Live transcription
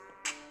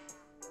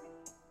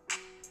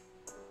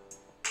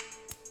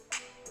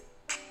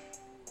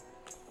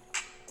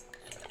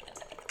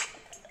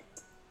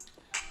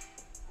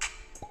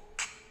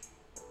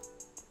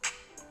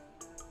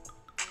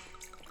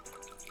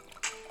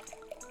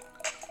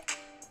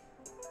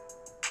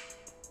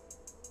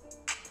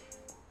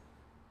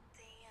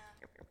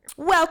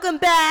Welcome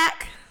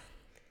back.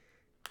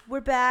 We're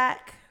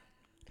back.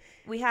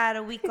 We had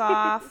a week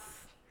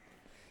off.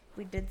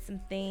 We did some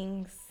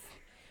things.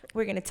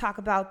 We're going to talk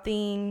about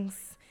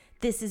things.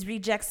 This is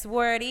Reject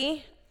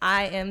Sorority.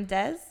 I am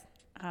Des.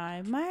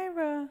 I'm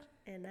Myra.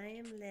 And I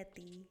am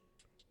Letty.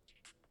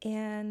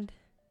 And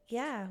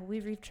yeah,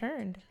 we've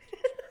returned.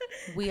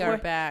 We're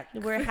back.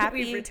 We're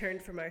happy. We've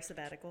returned from our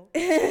sabbatical.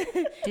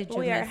 Did you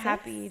we are miss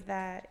happy us?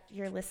 that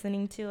you're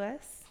listening to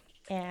us.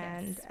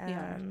 And Yes, we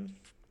are.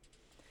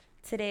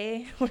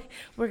 today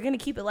we're going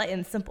to keep it light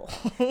and simple.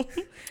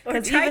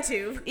 Or try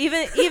to.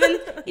 Even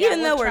we'll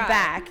though we're try.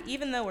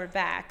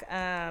 back.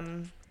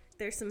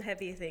 There's some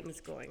heavy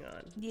things going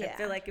on. Yeah. I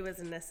feel like it was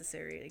a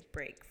necessary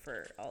break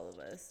for all of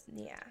us.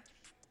 Yeah.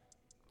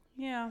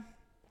 Yeah.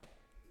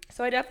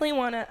 So I definitely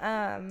want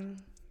to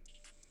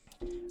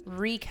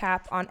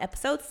recap on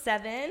episode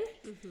 7,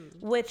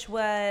 which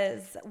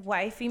was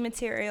wifey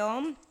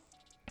material.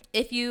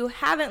 If you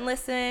haven't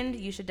listened,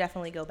 you should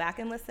definitely go back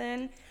and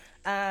listen.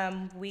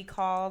 We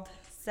called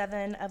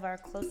 7 of our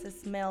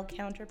closest male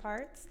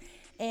counterparts,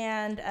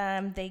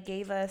 and they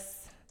gave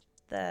us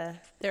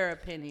Their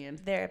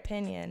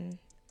opinion.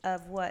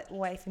 of what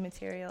wifey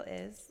material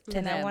is, To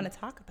and I them. want to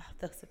talk about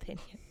those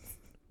opinions.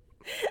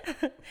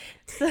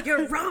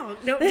 You're wrong.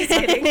 No, I'm just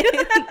kidding.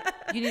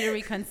 You need to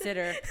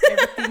reconsider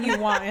everything you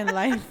want in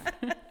life.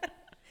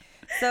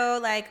 So,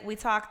 like, we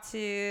talked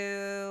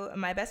to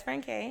my best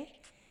friend, Kay,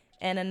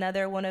 and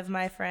another one of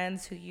my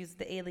friends who used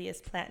the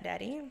alias Plant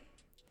Daddy.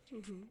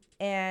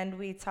 And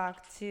we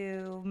talked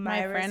to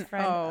Myra's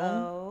friend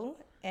O,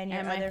 and your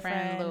And other my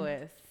friend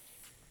Lewis.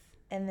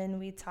 And then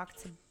we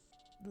talked to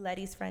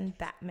Letty's friend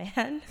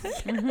Batman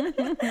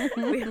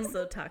We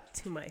also talked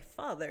to my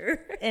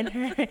father. and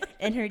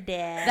her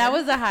dad. That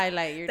was a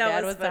highlight. Your That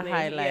dad was was the funny,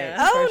 highlight. yeah.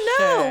 Oh,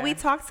 for no. sure. We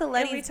talked to And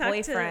Letty's we talked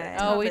boyfriend.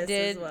 To Oh, we Thomas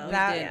did. As well. We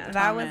That- did.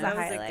 that was a That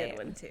was a highlight.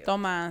 good one, too.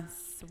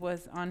 Tomas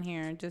was on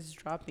here just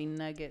dropping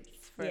nuggets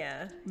for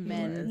Yeah, he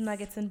men was.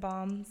 Nuggets and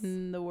bombs.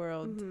 in the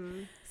world.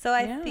 So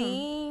I Yeah.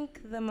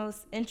 think the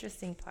most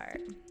interesting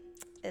part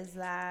is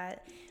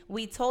that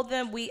we told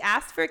them, we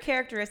asked for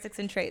characteristics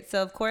and traits.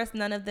 So of course,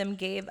 none of them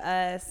gave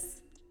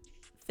us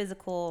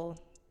physical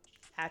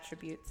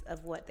attributes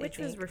of what they Which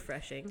think was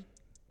refreshing.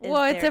 is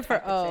Well, their except for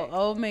type of chick.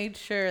 O made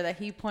sure that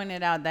he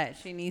pointed out that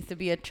she needs to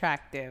be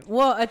attractive.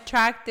 Well,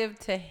 attractive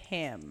to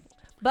him.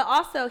 But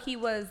also, he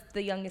was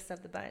the youngest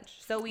of the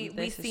bunch. So we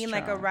This is seen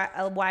like true.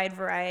 a wide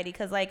variety.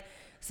 Because like,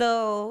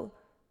 so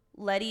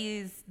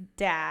Letty's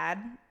dad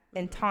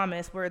and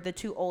Thomas were the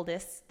two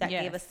oldest that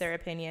gave us Yes. their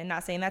opinion.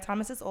 Not saying that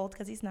Thomas is old,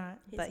 because he's not.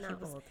 He's but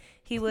not old.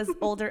 he was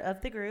older of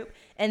the group.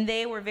 And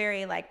they were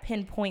very like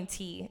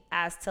pinpointy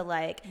as to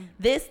like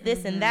this,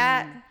 and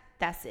that.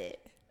 That's it.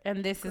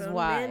 And this is Grown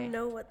why. men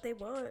know what they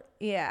want.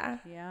 Yeah.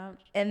 Yeah.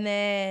 And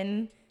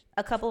then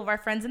a couple of our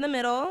friends in the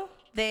middle,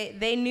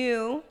 they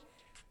knew.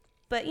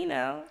 But, you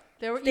know,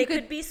 There were, They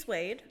could be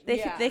swayed. they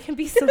Yeah. they can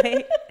be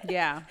swayed.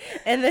 Yeah.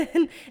 and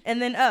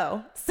then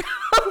so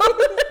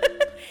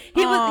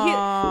he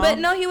Aw. but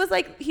no, he was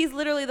like, he's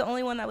literally the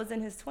only one that was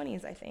in his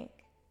 20s, I think.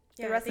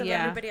 Yeah, rest I think of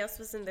them- everybody else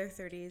was in their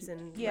 30s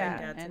and Yeah, my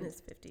dad's in and-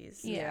 his 50s.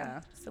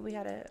 Yeah. So we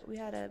had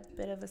a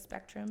bit of a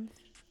spectrum.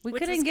 We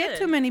Which couldn't is get good.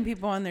 too many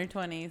people in their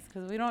 20s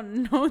because we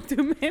don't know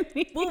too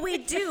many. Well, we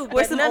do,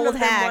 We're but some none old of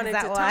them hags. wanted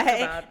That to why.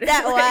 talk about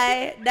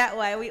it. That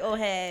why we old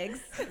hags.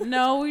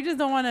 No, we just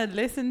don't want to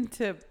listen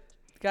to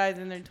guys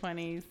in their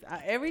 20s.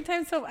 Every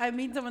time I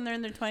meet someone they're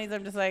in their 20s,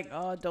 I'm just like,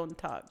 oh, don't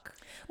talk.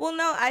 Well,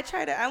 no,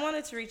 I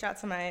wanted to reach out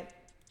to my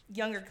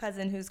younger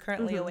cousin who's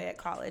currently away at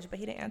college, but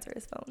he didn't answer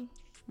his phone.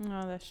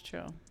 No, that's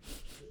true.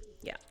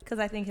 Yeah. Because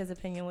I think his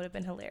opinion would have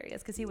been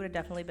hilarious, because he would have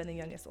definitely been the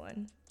youngest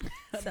one.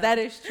 So, That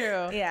is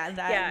true. yeah,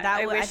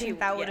 I I wish think he-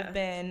 that would yeah. have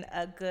been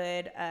a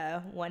good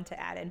one to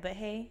add in. But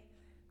hey,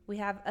 we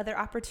have other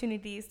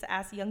opportunities to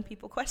ask young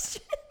people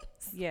questions.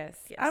 Yes.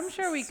 Yes, I'm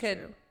sure we it's could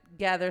true.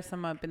 gather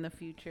some up in the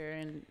future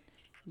and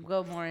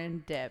go more in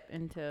depth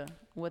into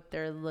what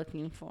they're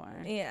looking for.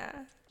 Yeah.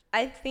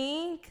 I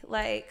think,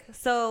 like,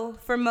 so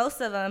for most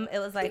of them, it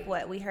was like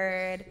what we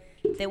heard.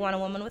 They want a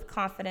woman with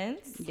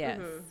confidence, Yes.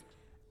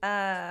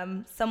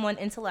 someone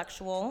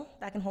intellectual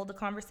that can hold the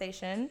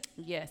conversation.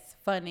 Yes.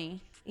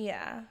 Funny.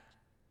 Yeah.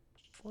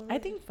 I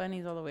think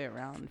funny's all the way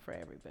around for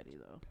everybody,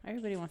 though.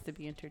 Everybody wants to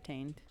be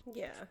entertained.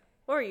 Yeah.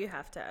 Or you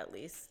have to at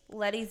least.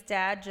 Letty's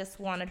dad just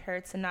wanted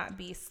her to not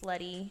be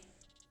slutty.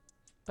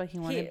 But he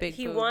wanted big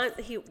he boobs.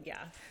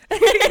 yeah.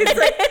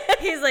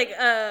 he's like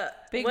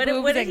Big what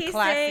boobs did and he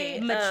classy.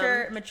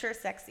 say? Mature,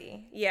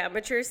 sexy. Yeah,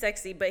 mature,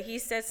 sexy. But he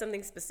said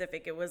something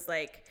specific. It was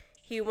like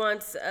he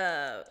wants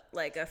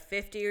like a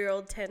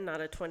 50-year-old 10, not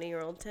a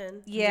 20-year-old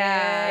 10.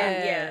 Yeah.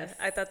 And yeah,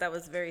 I thought that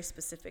was very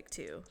specific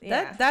too.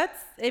 Yeah.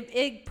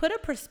 It put a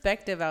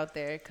perspective out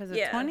there because a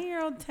Yeah.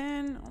 20-year-old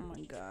 10, oh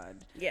my god.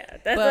 Yeah,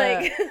 that's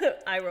But- like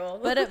eye roll.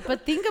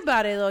 But think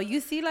about it though.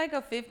 You see like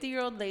a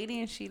 50-year-old lady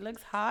and she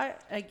looks hot.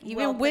 Like even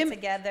Well put women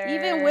together.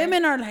 Even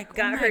women are like,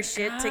 Got oh her my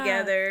shit God.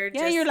 together.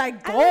 Yeah, just- you're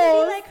like I want to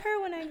goals. be like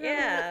her when I grow up.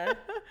 yeah.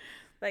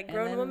 Like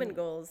grown woman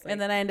goals. Like, And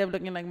then I end up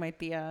looking like my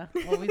tia,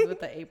 always with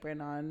the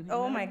apron on. you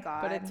Oh know? my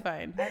God. But it's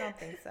fine. I don't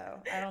think so.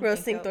 I don't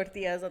roasting think so.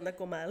 tortillas on the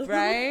comal.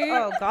 Right?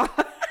 Oh God.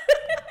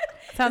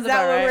 Sounds Is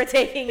that about where we're right.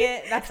 taking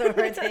it? That's where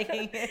we're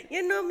taking it.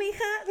 You know, mija.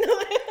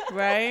 No.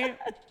 Right?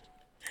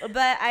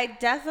 But I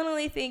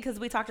definitely think, because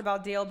we talked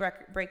about deal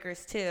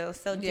breakers too.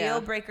 So Yeah.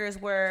 deal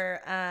breakers were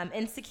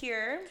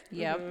insecure,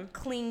 Yep.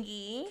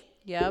 clingy,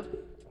 Yep.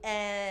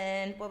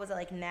 and what was it,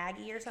 like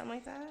naggy or something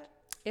like that?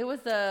 It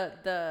was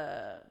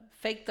the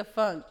fake the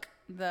funk.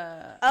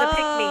 The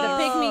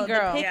pick me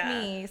girl. The pick Yeah.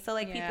 me. So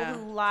like Yeah. people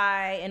who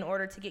lie in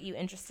order to get you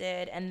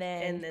interested and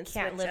then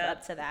can't switch live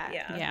up to that.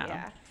 Yeah.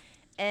 Yeah.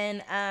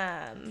 And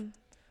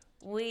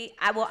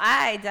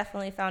I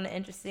definitely found it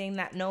interesting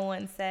that no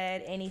one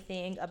said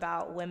anything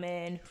about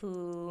women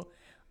who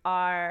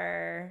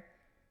are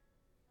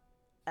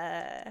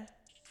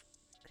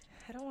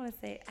I don't want to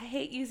say, I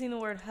hate using the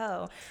word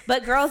hoe,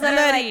 but girls that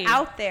are Slutty. like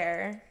out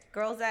there,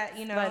 girls that,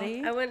 you know,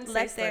 Slutty. I wouldn't say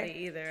let their- slutty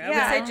either. I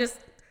Yeah. would say just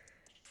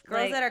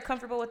girls like, that are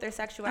comfortable with their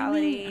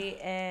sexuality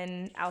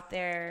and out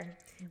there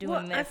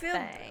doing I this feel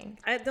thing.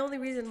 the only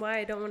reason why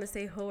I don't want to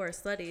say hoe or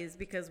slutty is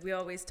because we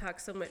always talk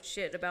so much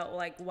shit about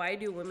like why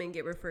do women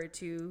get referred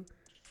to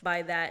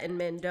by that and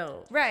men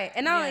don't. Right,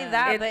 and not Yeah. only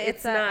that, It- but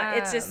it's not-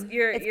 it's just-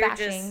 you're bashing.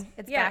 just-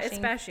 It's yeah, bashing. it's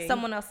bashing.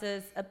 Someone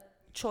else's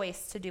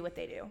choice to do what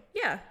they do.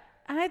 Yeah.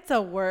 It's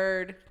a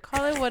word.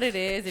 Call it what it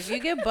is. If you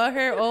get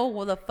butthurt, oh,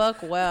 well, the fuck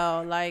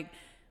well. Like,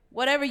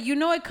 whatever. You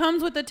know it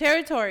comes with the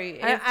territory.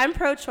 I'm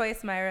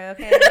pro-choice, Myra,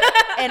 okay?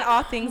 And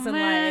all things in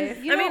Man,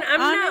 life. you I mean, know,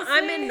 I'm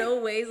honestly- in no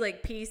ways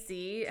like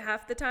PC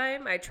half the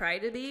time. I try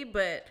to be,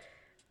 but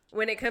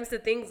when it comes to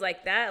things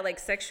like that, like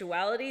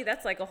sexuality,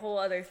 that's like a whole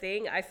other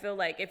thing. I feel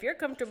like if you're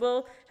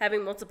comfortable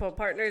having multiple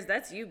partners,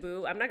 that's you,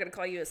 boo. I'm not going to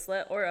call you a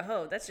slut or a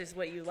hoe. That's just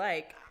what you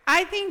like.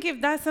 I think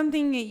if that's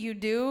something that you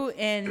do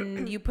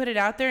and you put it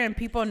out there and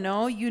people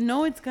know, you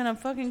know it's gonna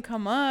fucking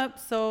come up.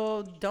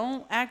 So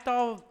don't act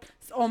all,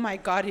 oh my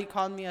God, he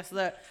called me a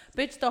slut.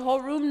 Bitch, the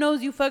whole room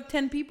knows you fucked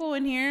 10 people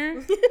in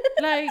here.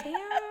 Like,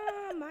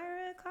 Yeah,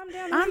 Myra, calm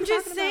down. What are I'm you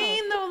just talking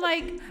saying though,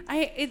 like,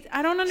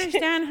 I don't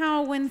understand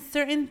how when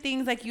certain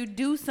things, like you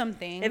do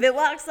something. If it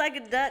walks like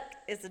a duck,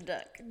 it's a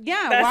duck.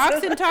 Yeah, That's-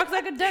 walks and talks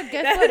like a duck.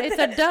 Guess what? It's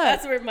a duck.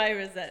 That's where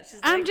Myra's at. She's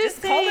I'm like,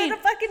 just call saying- it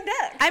a fucking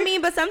duck. I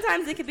mean, but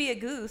sometimes it could be a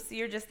goose.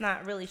 You're just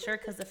not really sure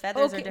because the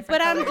feathers are Okay, different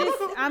but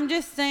colors. I'm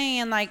just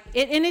saying, like,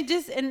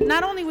 and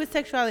not only with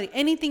sexuality,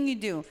 anything you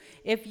do,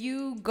 if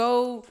you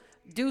go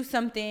do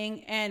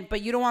something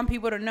but you don't want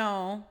people to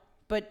know,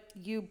 but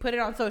you put it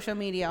on social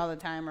media all the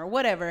time or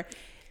whatever.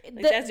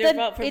 That's your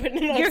fault for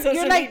putting it on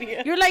social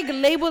media. You're like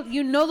labeled.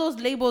 You know those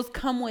labels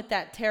come with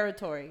that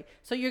territory,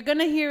 so you're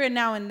gonna hear it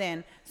now and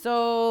then.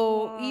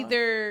 So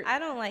either I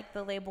don't like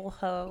the label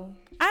hoe.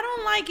 I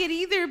don't like it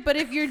either, but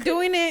if you're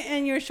doing it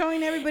and you're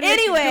showing everybody that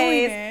you're doing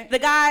Anyways, it, the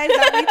guys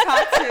that we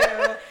talked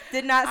to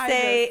did not I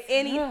say just-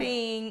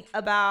 anything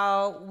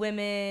about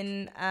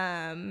women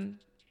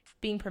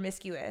being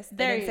promiscuous.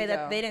 There you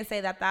go. They didn't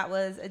say that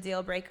was a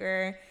deal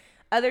breaker.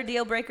 Other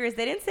deal breakers,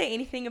 they didn't say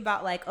anything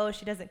about like, oh,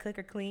 she doesn't cook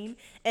or clean.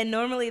 And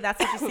normally that's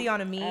what you see on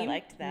a meme. I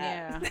liked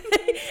that.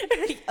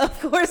 yeah. Of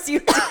course you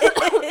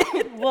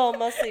did. Well,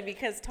 mostly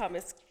because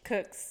Thomas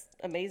cooks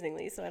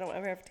amazingly, so I don't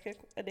ever have to cook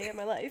a day in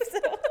my life. So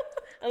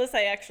unless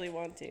I actually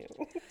want to.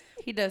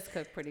 He does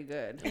cook pretty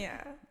good.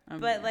 Yeah. I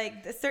But mean-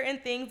 like the certain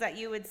things that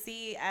you would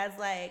see as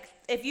like,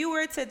 if you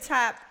were to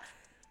tap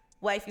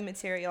wifey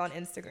material on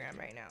Instagram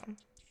right now,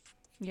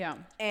 Yeah.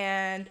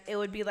 and it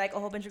would be like a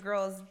whole bunch of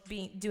girls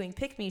doing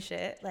pick me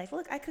shit. Like,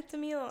 look, I cooked a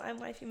meal. I'm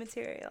wifey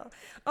material.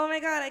 Oh my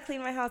God, I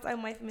cleaned my house.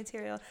 I'm wifey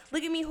material.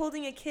 Look at me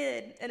holding a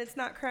kid and it's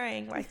not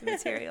crying. Wifey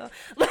material.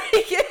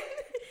 Like,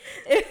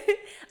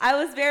 I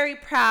was very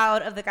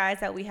proud of the guys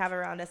that we have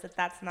around us that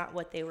that's not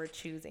what they were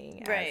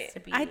choosing Right. as to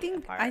be I a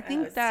think part I of.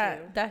 think us, that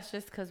too. that's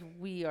just because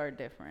we are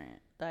different.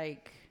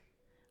 Like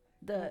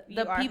the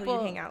You are people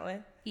who you hang out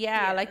with.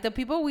 Yeah, like the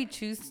people we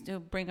choose to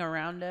bring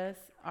around us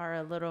are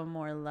a little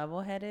more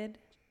level-headed.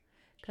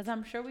 Because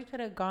I'm sure we could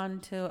have gone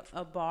to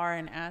a bar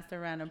and asked a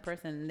random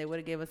person and they would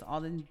have gave us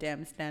all the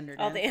damn standard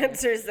All the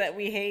answers that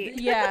we hate.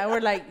 Yeah, we're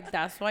like,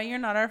 that's why you're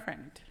not our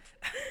friend.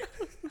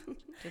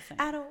 Just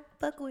saying. I don't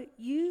fuck with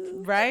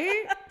you.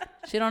 Right?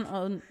 She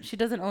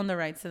doesn't own the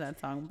rights to that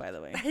song, by the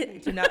way.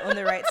 Do not own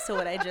the rights to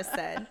what I just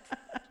said.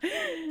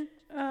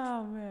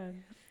 Oh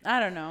man. I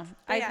don't know.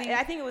 But I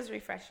I think it was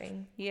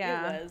refreshing.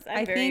 Yeah, It was.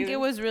 I think it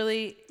was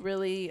really,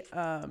 really.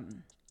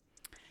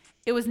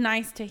 It was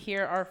nice to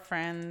hear our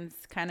friends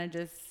kind of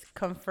just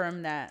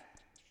confirm that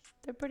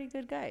they're pretty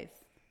good guys.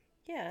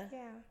 Yeah.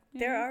 Yeah.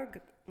 There are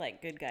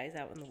like good guys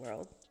out in the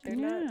world. They're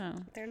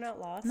Yeah. not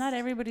lost. Not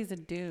everybody's a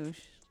douche.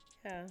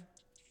 Yeah.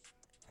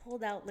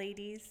 Hold out,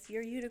 ladies.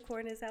 Your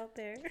unicorn is out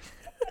there.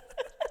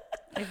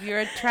 If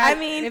you're not-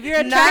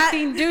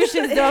 attracting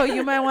douches, though,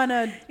 you might want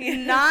to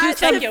Not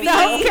check to be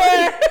yourself.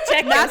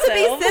 Check not to be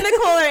yourself.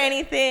 cynical or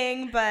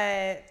anything,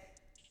 but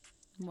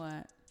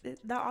what?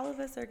 not all of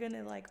us are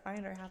gonna like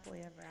find our happily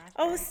ever after.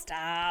 Oh,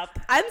 stop.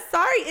 I'm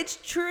sorry, it's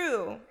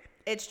true.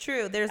 It's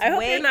true. There's I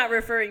hope you're not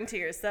referring to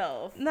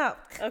yourself. No.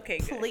 Okay,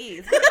 good.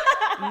 Please.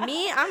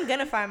 Me, I'm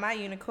gonna find my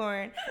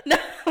unicorn. No.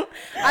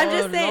 I'm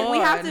just saying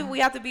we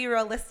have to be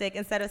realistic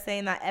instead of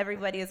saying that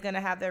everybody is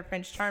gonna have their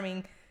Prince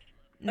Charming.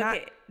 Not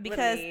Okay,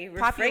 because let me rephrase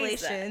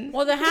population.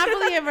 Well, the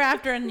happily ever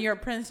after and your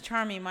Prince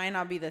Charming might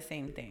not be the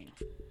same thing.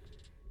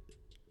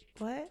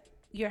 What?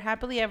 Your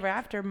happily ever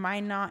after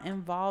might not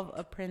involve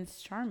a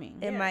Prince Charming.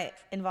 It might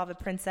involve a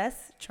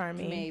Princess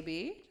Charming.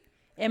 Maybe.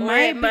 It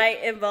might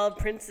involve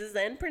princes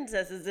and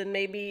princesses, and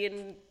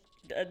maybe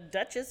a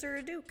duchess or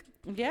a duke.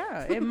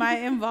 Yeah, it might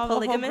involve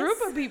a whole group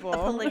of people. A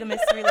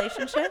polygamous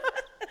relationship.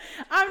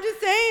 I'm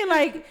just saying,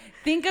 like,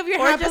 think of your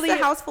Or happily...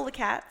 just a house full of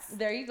cats.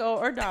 There you go.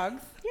 Or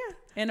dogs. Yeah.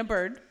 And a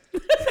bird.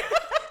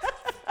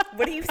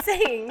 What are you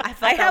saying? I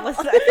felt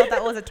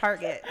that was a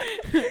target.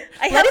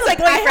 I have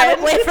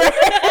a boyfriend.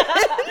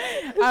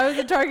 I was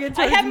a target.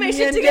 I have my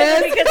shit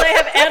together because I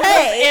have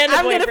animals and a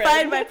I'm boyfriend. gonna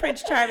find my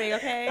Prince Charming,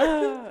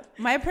 okay?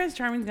 My Prince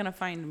Charming's gonna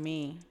find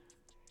me.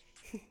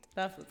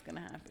 That's what's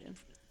gonna happen.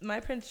 My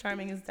Prince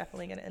Charming is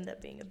definitely gonna end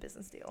up being a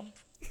business deal.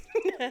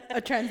 A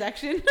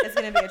transaction? It's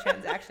gonna be a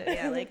transaction.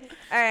 Yeah, like,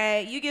 all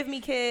right, you give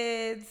me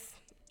kids,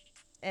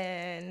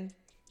 and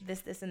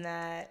this, and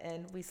that,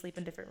 and we sleep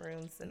in different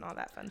rooms and all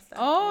that fun stuff.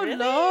 Oh, Really?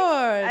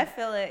 Lord. I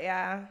feel it.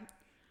 Yeah,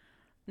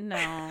 No.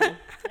 I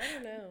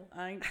don't know.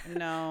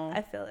 No.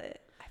 I feel it.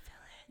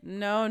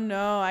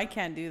 No, I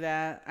can't do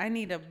that. I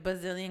need a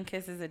bazillion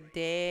kisses a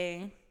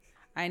day.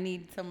 I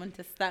need someone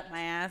to slap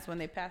my ass when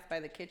they pass by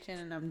the kitchen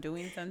and I'm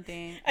doing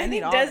something. I need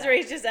think all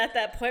Desiree's just at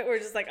that point where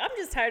just like, I'm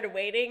just tired of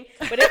waiting.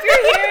 But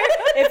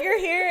if you're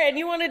here and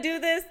you want to do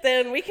this,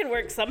 then we can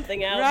work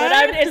something out.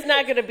 Right? But it's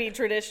not going to be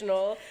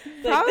traditional.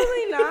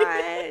 Probably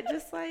not.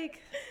 Just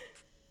like,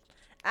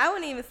 I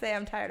wouldn't even say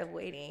I'm tired of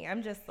waiting.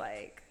 I'm just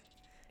like,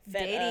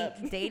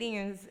 dating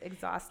is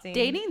exhausting.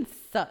 Dating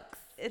sucks.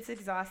 It's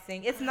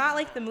exhausting. It's not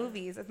like the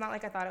movies. It's not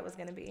like I thought it was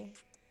gonna be.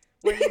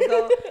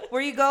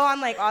 Where you go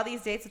on like all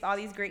these dates with all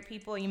these great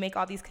people and you make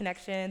all these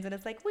connections and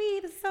it's like,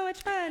 this is so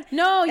much fun.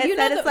 No,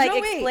 Instead it's like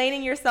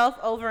explaining yourself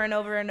over and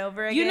over and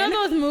over again. You know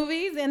those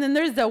movies and then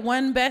there's the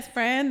one best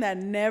friend that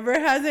never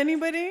has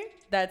anybody?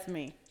 That's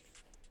me.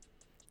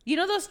 You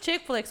know those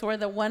chick flicks where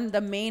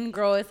the main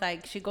girl is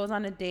like, she goes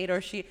on a date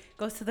or she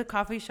goes to the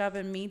coffee shop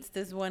and meets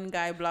this one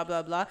guy, blah,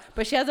 blah, blah.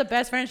 But she has a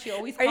best friend. She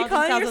always Are you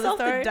calls calling yourself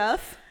the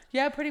Duff?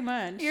 Yeah, pretty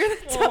much. You're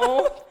the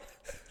Duff.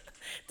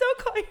 Don't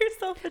call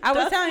yourself a Duff. I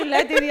was telling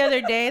Letty the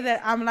other day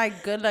that I'm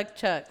like good luck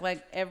Chuck.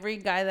 Like every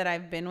guy that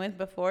I've been with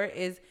before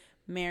is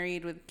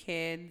married with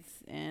kids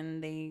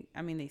and they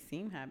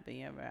seem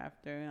happy ever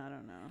after. I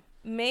don't know.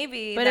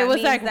 Maybe. But it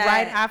was like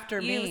right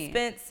after me. You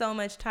spent so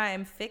much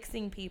time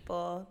fixing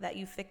people that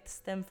you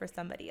fixed them for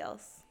somebody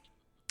else.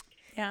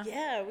 Yeah.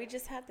 Yeah, we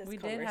just had this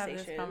conversation. We did have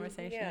this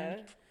conversation. Yeah.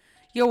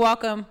 You're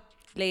welcome,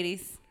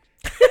 ladies.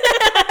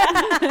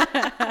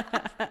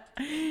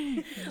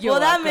 Well,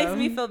 that makes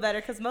me feel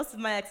better because most of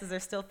my exes are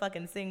still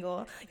fucking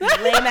single. You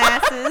lame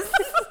asses.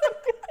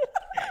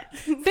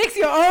 Fix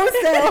your own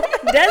self.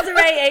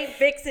 Desiree ain't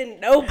fixing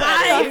nobody.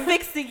 I'm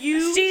fixing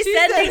you. She's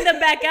sending them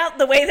back out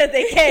the way that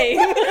they came.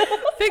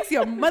 Fix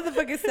your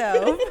motherfucking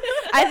self.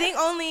 I think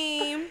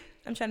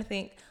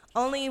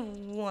only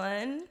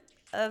one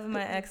of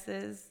my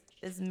exes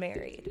is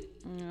married.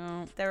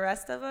 No. The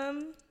rest of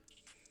them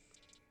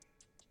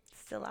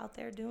still out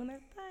there doing their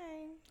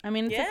thing. I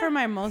mean, except for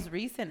my most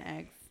recent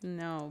ex.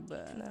 No.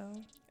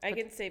 I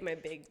can say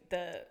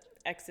the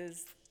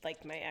exes,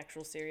 like my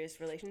actual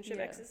serious relationship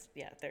exes,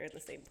 they're in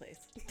the same place.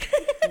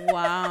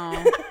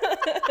 Wow.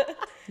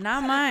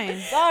 Not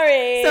mine.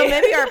 Sorry. So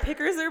maybe our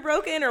pickers are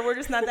broken or we're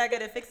just not that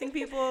good at fixing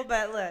people.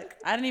 But look,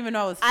 I didn't even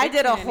know I was I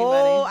did a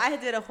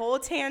whole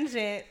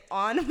tangent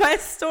on my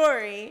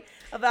story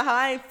about how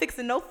I ain't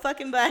fixing no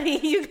fucking body.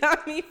 You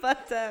got me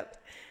fucked up.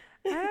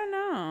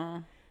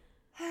 I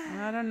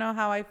don't know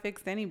how I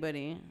fixed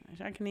anybody.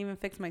 I can even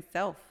fix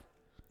myself.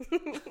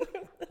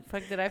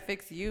 Fuck did I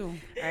fix you?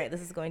 All right,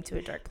 this is going to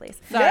a dark place.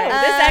 Sorry.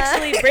 No, this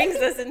actually brings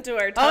us into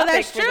our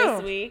topic for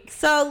this week.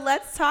 So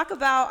let's talk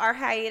about our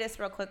hiatus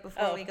real quick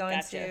before we go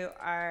into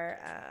our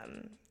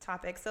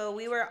topic. So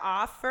we were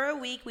off for a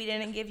week. We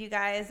didn't give you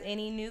guys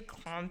any new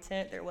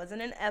content. There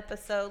wasn't an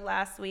episode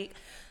last week.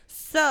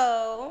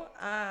 So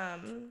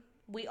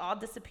we all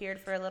disappeared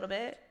for a little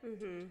bit.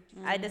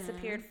 Mm-hmm. I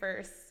disappeared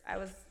first. I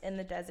was in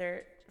the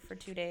desert for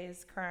 2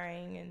 days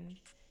crying and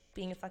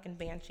being a fucking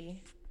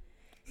banshee.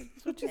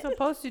 That's what you're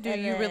supposed to do.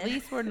 You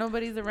release where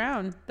nobody's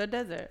around. The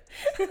desert.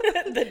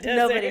 The desert.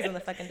 Nobody's in the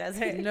fucking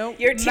desert. Nope.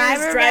 Your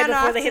tears dry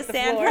before they hit the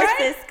San floor.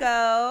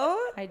 Francisco.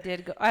 I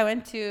did go. I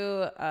went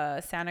to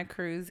Santa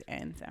Cruz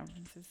and San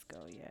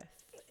Francisco. Yes.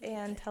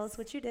 And tell us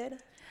what you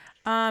did.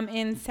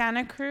 In the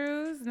Santa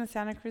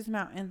Cruz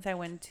Mountains, I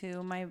went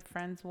to my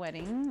friend's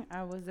wedding.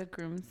 I was a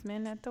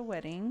groomsman at the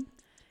wedding.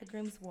 A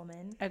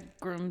groomswoman.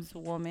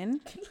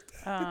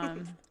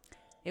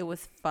 It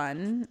was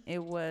fun.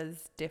 It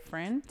was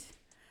different.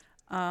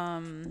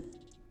 There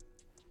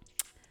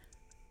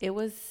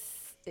was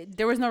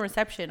no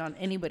reception on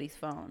anybody's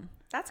phone.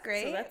 That's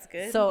great. So that's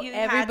good. So you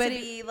everybody,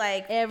 had to be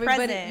like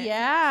everybody, present.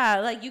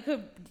 yeah, like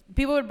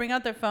people would bring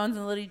out their phones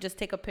and literally just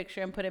take a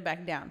picture and put it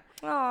back down.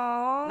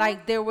 Aww.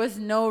 Like there was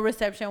no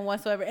reception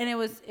whatsoever, and it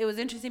was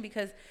interesting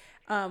because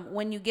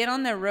when you get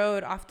on the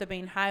road off the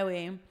main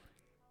highway,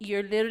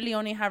 you literally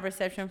only have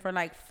reception for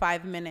like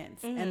 5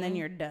 minutes, and then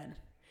you're done.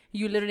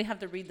 You literally have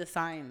to read the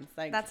signs.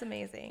 Like that's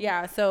amazing.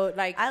 Yeah. So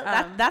like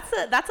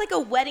that's like a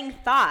wedding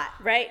thought.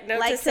 Right. Note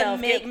like to self,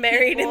 get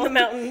married in the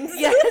mountains.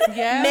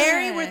 yes.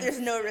 Marry where there's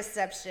no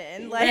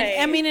reception. Like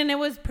And, I mean, and it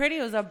was pretty.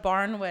 It was a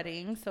barn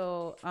wedding,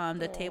 so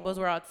the tables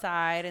were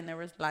outside, and there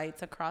was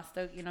lights across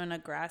the, in a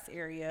grass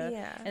area.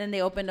 Yeah. And then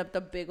they opened up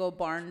the big old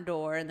barn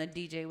door, and the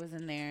DJ was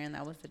in there, and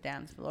that was the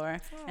dance floor,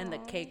 and the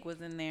cake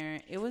was in there.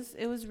 It was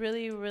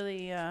really,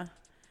 really,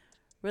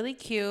 really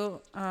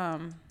cute.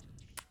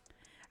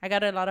 I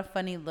got a lot of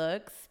funny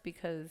looks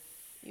because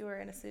you were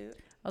in a suit.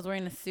 I was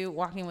wearing a suit,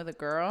 walking with a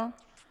girl.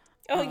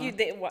 Oh, you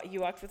did?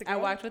 You walked with a girl? I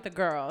walked with a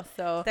girl,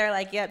 so they're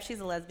like, "Yep, she's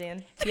a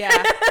lesbian."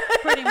 yeah,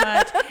 pretty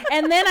much.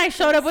 And then I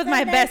showed up with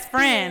my best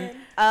friend.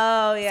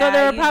 Oh yeah. So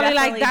they were you probably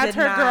like, definitely "That's did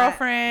her not-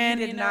 girlfriend."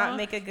 You did not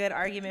make a good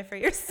argument for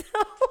yourself.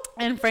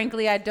 And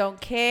frankly, I don't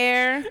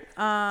care.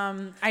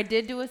 I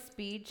did do a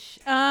speech.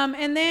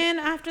 And then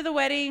after the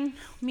wedding,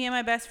 me and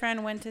my best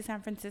friend went to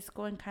San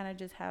Francisco and kind of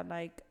just had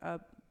like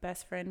a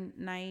best friend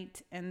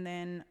night, and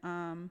then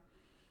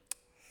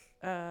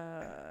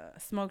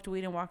smoked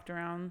weed and walked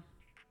around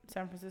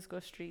San Francisco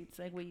streets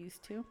like we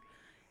used to.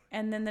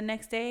 And then the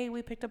next day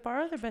we picked up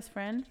our other best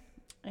friend,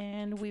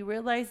 and we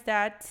realized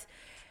that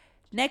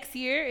next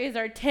year is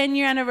our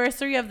 10-year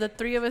anniversary of the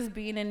three of us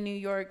being in New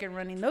York and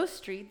running those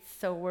streets.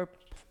 So we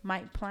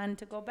might plan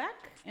to go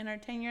back in our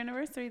 10-year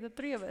anniversary, the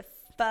three of us.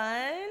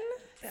 Fun.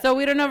 So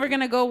we don't know if we're going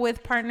to go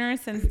with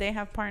partners since they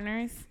have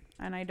partners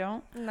and I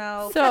don't.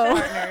 No. So,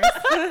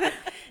 Partners.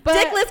 but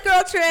Dickless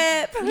girl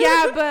trip.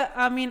 yeah, but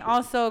I mean,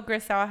 also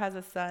Grisel has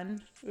a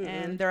son,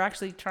 and they're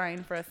actually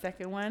trying for a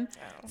second one.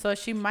 Oh. So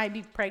she might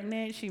be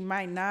pregnant. She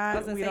might not. I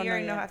was gonna We say, don't you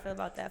already know yet. how I feel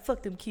about that.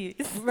 Fuck them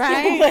kids.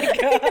 Right? Oh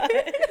my God.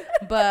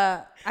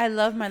 But I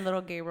love my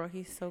little Gabriel.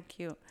 He's so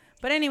cute.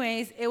 But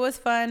anyways, it was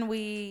fun.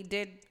 We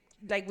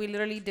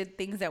literally did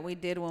things that we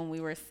did when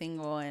we were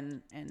single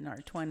and in our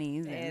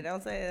 20s. Hey,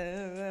 don't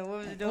say what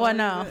was you doing. Well,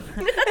 no.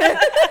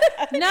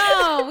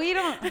 No, we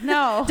don't.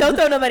 No. Don't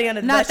throw nobody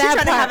under the Not bus. She's that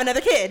trying to part. have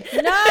another kid.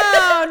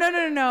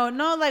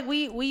 No. Like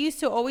we used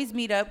to always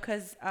meet up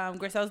because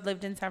Grisel's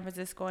lived in San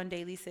Francisco and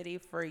Daly City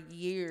for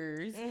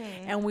years,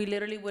 and we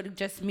literally would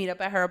just meet up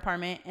at her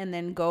apartment and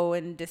then go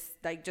and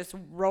just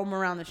roam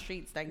around the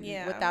streets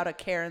without a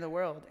care in the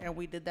world. And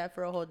we did that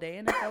for a whole day,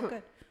 and it felt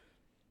good.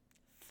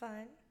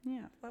 Fun.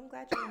 Yeah, Well, I'm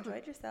glad you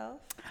enjoyed yourself.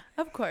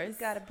 of course.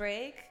 Got a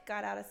break.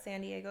 Got out of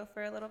San Diego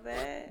for a little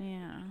bit.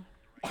 Yeah,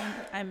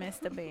 I miss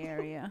the Bay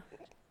Area.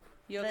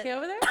 You okay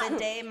over there? The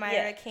day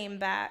Myra came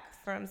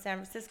back from San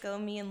Francisco,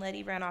 me and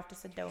Letty ran off to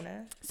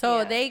Sedona.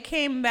 So they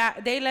came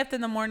back. They left in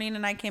the morning,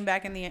 and I came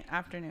back in the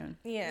afternoon.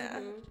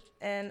 Yeah.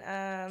 And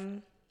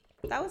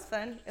that was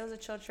fun. It was a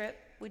chill trip.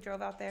 We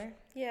drove out there.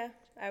 Yeah,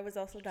 I was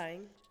also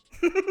dying.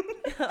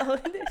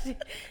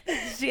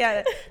 She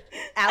had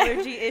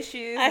allergy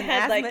issues. I and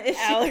had asthma like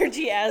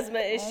issues. asthma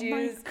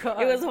issues.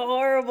 God. It was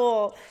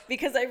horrible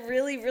because I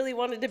really, really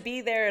wanted to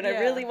be there, and I Yeah.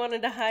 really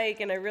wanted to hike,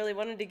 and I really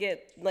wanted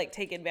to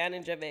take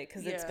advantage of it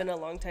because it's Yeah. been a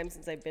long time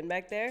since I've been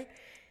back there,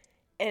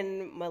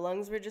 and my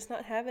lungs were just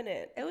not having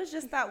it. It was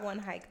just that one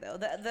hike though.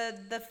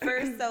 The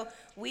first, so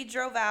we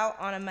drove out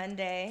on a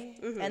Monday,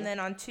 and then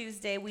on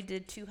Tuesday we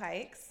did 2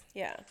 hikes.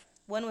 Yeah.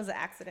 One was an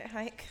accident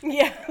hike.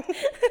 Yeah.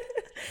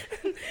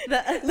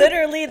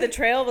 Literally, the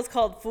trail was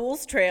called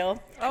Fool's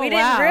Trail. Oh, we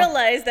didn't wow.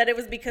 realize that it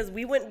was because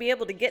we wouldn't be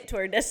able to get to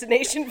our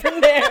destination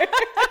from there.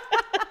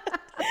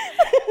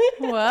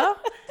 Well,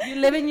 you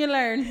live and you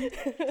learn.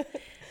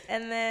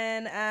 And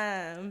then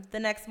the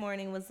next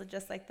morning was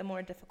just like the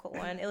more difficult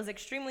one. It was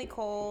extremely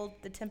cold.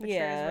 The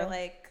temperatures were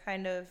like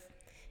kind of.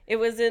 It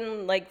was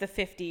in like the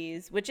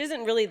 50s, which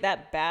isn't really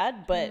that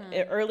bad, but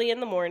early in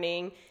the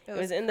morning, it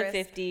was in crisp.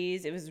 the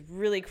 50s. It was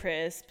really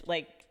crisp.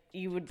 Like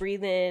you would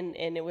breathe in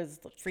and it was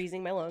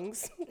freezing my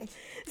lungs.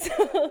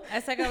 So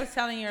It's like I was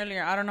telling you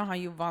earlier. I don't know how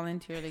you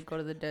voluntarily go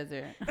to the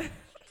desert.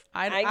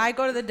 I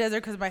go to the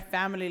desert because my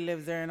family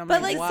lives there, and I'm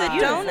But like, like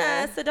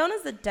wow.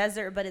 Sedona's the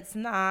desert, but it's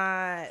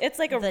not. it's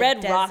like a the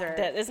red rock. desert.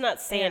 It's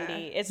not sandy.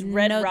 Yeah. It's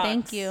red no, rocks.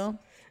 thank you.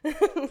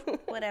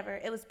 Whatever.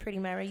 It was pretty,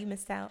 Myra. You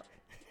missed out.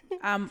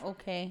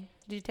 Okay.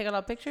 Did you take a lot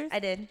of pictures? I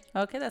did.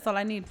 Okay, that's all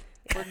I need.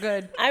 We're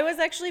good. I was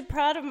actually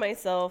proud of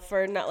myself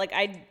for not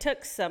I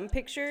took some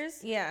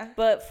pictures. Yeah.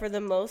 But for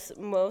the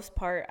most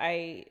part,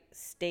 I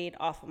stayed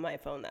off of my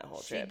phone that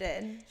whole She trip.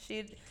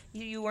 did.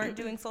 You weren't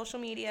doing social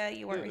media.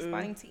 You weren't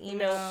responding to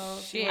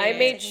emails. No, you I weren't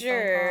made taking phone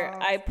sure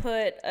calls. I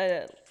put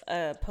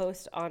a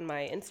post on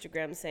my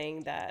Instagram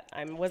saying that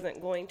I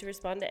wasn't going to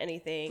respond to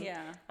anything. Yeah.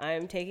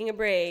 I'm taking a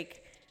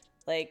break.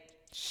 Like,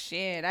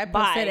 Shit, I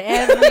Bye. posted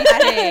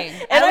everything.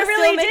 And I was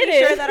really still making did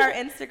it. sure that our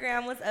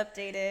Instagram was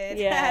updated.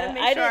 Yeah, I had to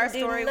make I sure our didn't do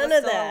story none was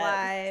of still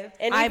that. alive.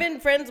 and I- even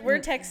friends were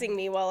texting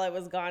me while I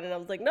was gone, and I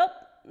was like, nope,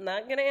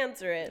 not gonna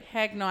answer it.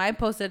 Heck no, I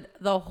posted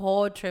the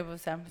whole trip of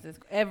San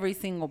Francisco, every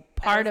single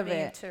part of it. I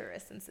was being a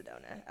tourist in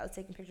Sedona. I was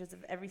taking pictures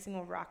of every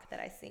single rock that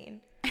I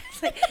seen.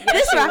 Like,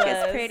 this rock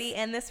is pretty,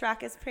 and this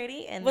rock is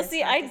pretty, and well, this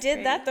see, rock I is did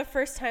pretty. that the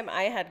first time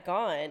I had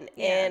gone,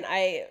 and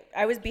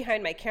I was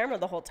behind my camera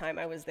the whole time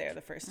I was there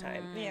the first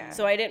time. Yeah.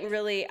 So I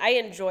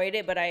enjoyed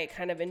it, but I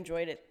kind of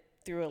enjoyed it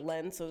through a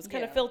lens, so it was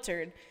kind of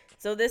filtered.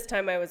 So this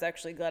time I was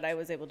actually glad I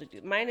was able to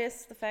do,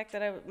 minus the fact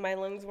that my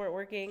lungs weren't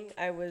working.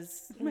 I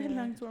was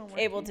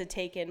able to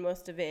take in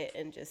most of it,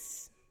 and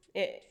just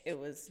it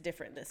was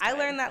different this time. I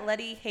learned that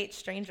Letty hates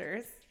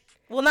strangers.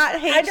 Well, not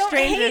hate I don't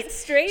strangers. hate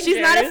strangers.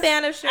 She's not a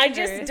fan of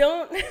strangers. I just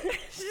don't.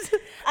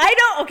 I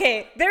don't.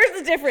 Okay,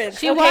 there's a difference.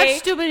 She watched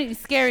stupid,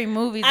 scary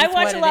movies. I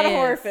watch a lot of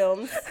horror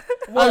films.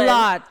 A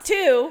lot.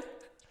 2,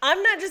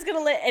 I'm not just gonna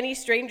let any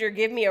stranger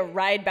give me a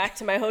ride back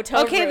to my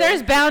hotel room. Okay,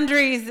 there's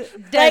boundaries.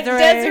 Like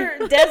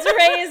Desiree.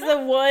 Desiree is the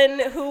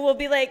one who will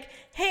be like,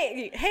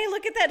 hey,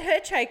 look at that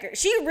hitchhiker.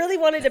 She really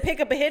wanted to pick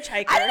up a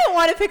hitchhiker. I didn't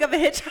want to pick up a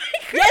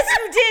hitchhiker. Yes,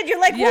 you did.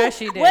 You're like, well, yeah,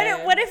 she did.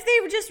 What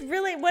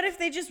if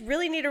they just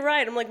really need a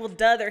ride? I'm like, well,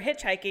 duh, they're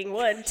hitchhiking.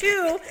 1,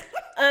 2,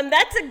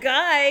 that's a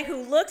guy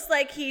who looks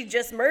like he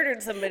just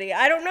murdered somebody.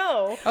 I don't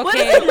know. Okay. What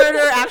does a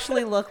murderer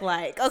actually look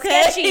like?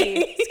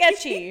 Okay,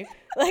 Sketchy.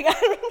 Like, I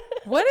don't know.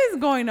 What is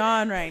going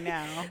on right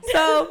now?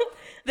 So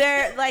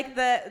they're like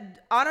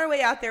on our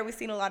way out there, we've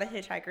seen a lot of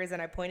hitchhikers,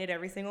 and I pointed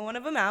every single one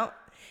of them out.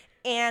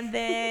 And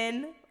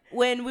then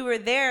when we were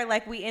there,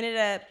 like we ended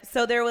up,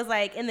 so there was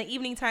like in the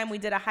evening time, we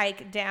did a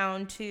hike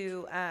down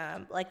to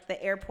like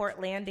the airport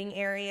landing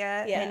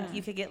area, and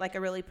you could get like a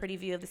really pretty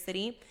view of the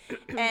city.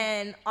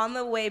 And on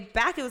the way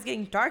back, it was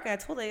getting dark, and I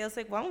told Leah, I was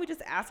like, why don't we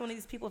just ask one of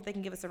these people if they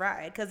can give us a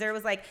ride? Because there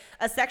was like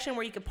a section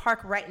where you could park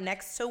right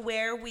next to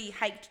where we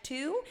hiked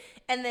to,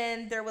 and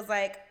then there was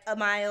like a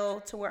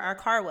mile to where our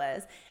car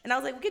was. And I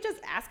was like, we could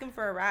just ask him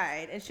for a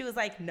ride. And she was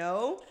like,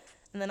 no.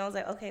 And then I was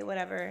like, okay,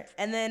 whatever.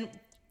 And then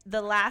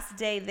the last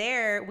day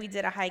there, we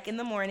did a hike in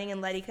the morning,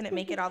 and Letty couldn't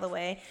make it all the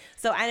way.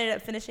 So I ended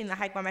up finishing the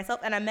hike by myself.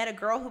 And I met a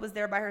girl who was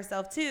there by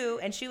herself too.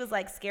 And she was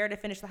like scared to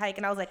finish the hike.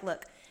 And I was like,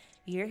 look,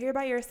 you're here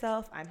by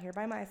yourself. I'm here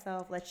by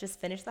myself. Let's just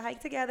finish the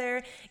hike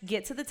together.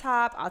 Get to the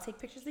top. I'll take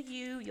pictures of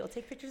you. You'll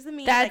take pictures of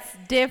me. That's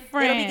like,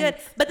 different. It'll be good.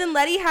 But then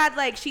Letty had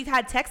she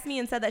had texted me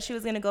and said that she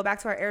was going to go back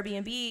to our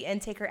Airbnb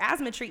and take her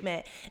asthma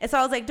treatment. And so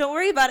I was like, don't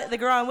worry about it. The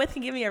girl I'm with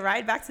can give me a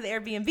ride back to the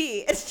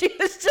Airbnb. And she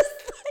was just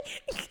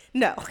like,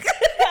 no.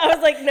 I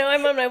was like, no,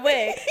 I'm on my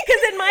way.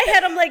 Because in my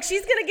head, I'm like,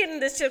 she's going to get in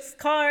this chick's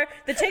car.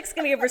 The chick's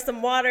going to give her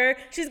some water.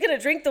 She's going to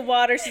drink the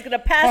water. She's going to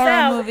pass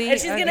out. Movie. And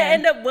she's going to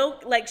end up,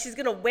 she's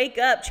going to wake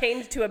up,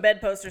 change to a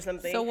bedpost or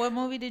something. So what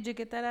movie did you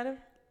get that out of?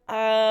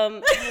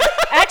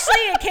 Actually,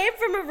 it came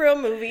from a real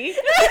movie.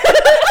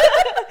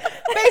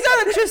 Based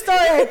on a true story,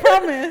 I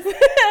promise.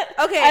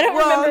 Okay, I don't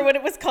remember what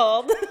it was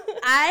called.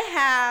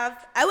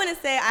 I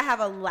wouldn't say I have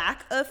a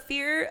lack of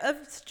fear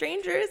of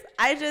strangers.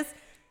 I just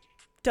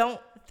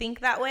don't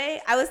think that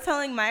way. I was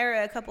telling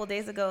Myra a couple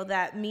days ago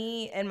that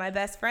me and my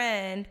best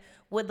friend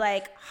would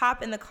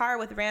hop in the car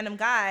with random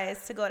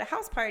guys to go to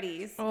house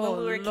parties when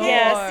we were kids.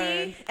 Yeah,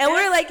 see? And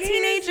we were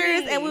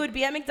teenagers, and we would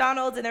be at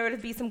McDonald's, and there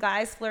would be some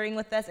guys flirting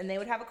with us, and they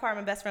would have a car.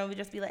 My best friend would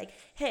just be like,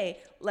 hey,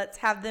 let's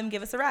have them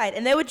give us a ride.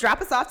 And they would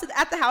drop us off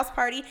at the house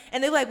party,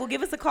 and they'd be like, well,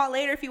 give us a call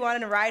later if you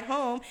wanted a ride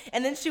home.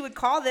 And then she would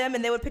call them,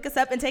 and they would pick us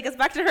up and take us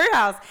back to her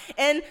house.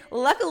 And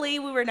luckily,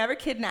 we were never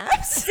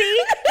kidnapped.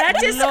 See? That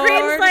just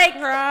screams like,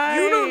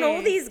 you don't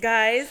know these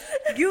guys.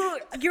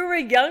 You're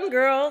a young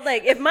girl.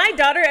 Like, if my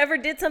daughter ever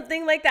did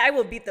something like that, I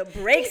will beat the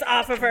brakes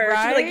off of her.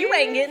 Right? She's like, you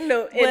ain't getting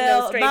no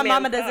straight my man's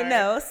mama car. doesn't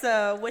know,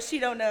 so what she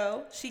don't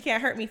know, she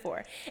can't hurt me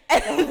for.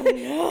 And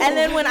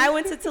then when I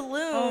went to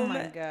Tulum, oh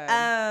my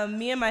God.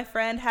 Me and my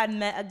friend had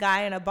met a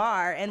guy in a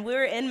bar, and we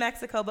were in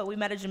Mexico, but we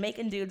met a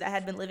Jamaican dude that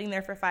had been living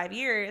there for 5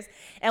 years,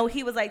 and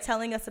he was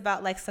telling us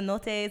about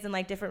cenotes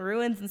and different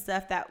ruins and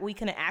stuff that we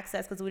couldn't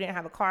access because we didn't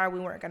have a car, we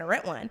weren't going to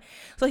rent one.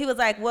 So he was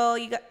like, well,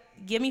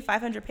 give me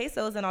 500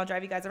 pesos and I'll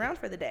drive you guys around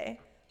for the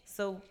day.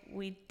 So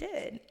we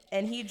did,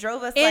 and he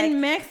drove us in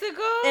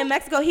Mexico. In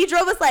Mexico, he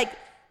drove us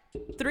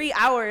 3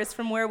 hours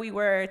from where we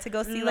were to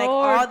go see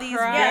all these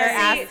rare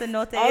ass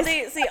cenotes.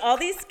 All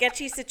these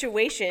sketchy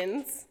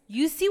situations.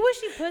 You see what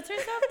she puts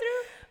herself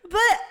through?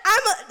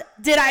 But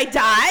did I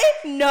die?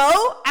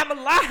 No, I'm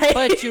alive.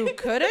 But you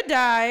could have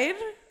died.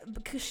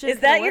 Is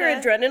that your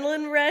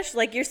adrenaline rush?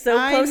 Like you're so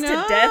close to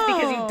death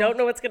because you don't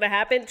know what's gonna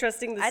happen,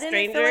 trusting the stranger?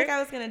 I didn't feel like I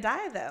was gonna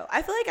die though.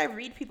 I feel like I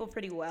read people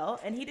pretty well,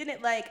 and he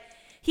didn't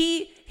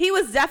He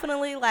was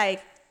definitely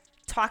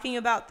talking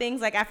about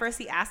things. At first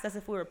he asked us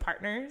if we were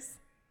partners.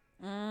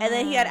 And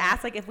then he had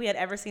asked if we had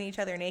ever seen each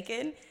other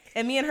naked.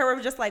 And me and her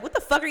were just like, what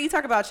the fuck are you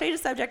talking about? Change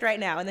the subject right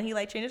now. And then he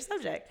changed the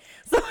subject.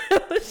 So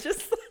it was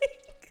just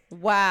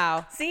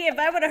wow. See, if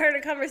I would have heard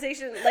a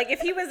conversation,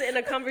 if he was in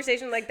a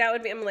conversation like that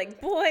would be, I'm like,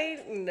 boy,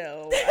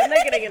 no, I'm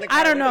not getting in a car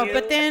I don't know, with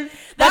you. but then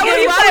that would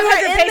be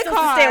 500 pesos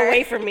to stay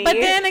away from me. But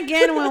then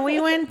again, when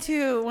we went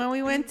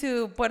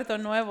to Puerto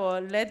Nuevo,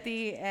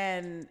 Letty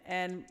and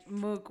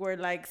Mook were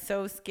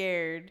so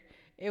scared.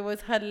 It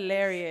was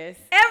hilarious.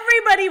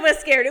 Everybody was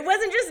scared. It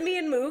wasn't just me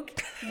and Mook.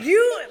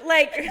 You,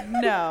 like...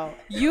 No.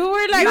 You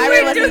were like, I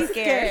really wasn't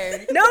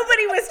scared.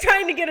 Nobody was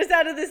trying to get us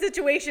out of the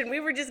situation.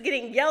 We were just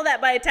getting yelled at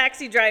by a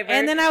taxi driver.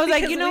 And then I was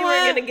like, you know we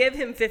what? We were going to give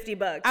him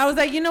 $50. I was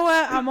like, you know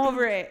what? I'm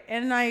over it.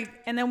 And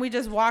then we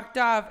just walked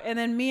off. And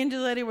then me and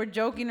Giletti were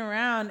joking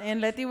around.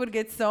 And Letty would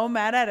get so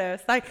mad at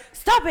us. Like,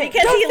 stop it.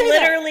 Because Don't he say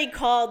literally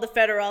called the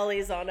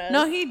federales on us.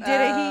 No, he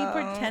didn't. He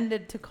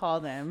pretended to call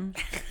them.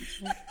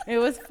 It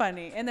was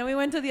funny. And then we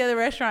went to the other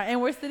restaurant.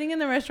 And we're sitting in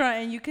the restaurant.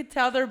 And you could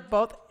tell they're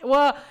both...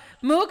 Well,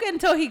 Mook,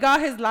 until he got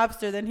his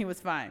lobster, then he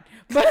was fine.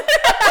 But,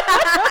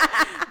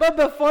 but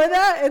before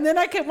that, and then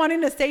I kept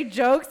wanting to say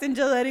jokes. And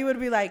Giletti would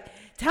be like...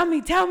 Tell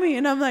me.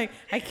 And I'm like,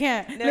 I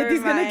can't.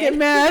 Letty's going to get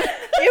mad.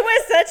 It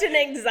was such an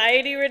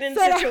anxiety-ridden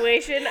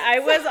situation. I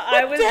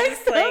was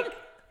just like,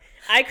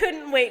 I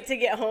couldn't wait to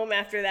get home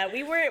after that.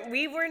 We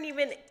weren't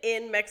even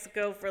in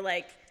Mexico for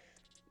like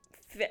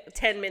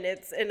 10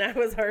 minutes, and I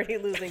was already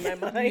losing my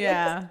mind.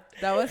 Yeah,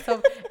 that was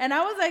so. And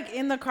I was like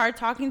in the car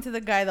talking to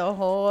the guy the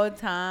whole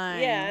time.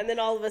 Yeah, and then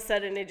all of a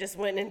sudden it just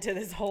went into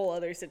this whole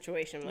other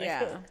situation. Like,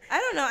 yeah. I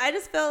don't know. I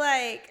just feel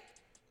like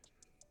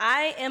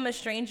I am a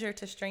stranger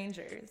to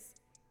strangers.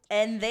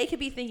 And they could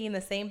be thinking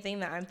the same thing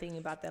that I'm thinking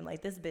about them.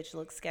 Like, this bitch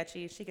looks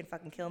sketchy. She can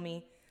fucking kill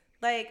me.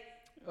 Like,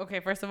 okay,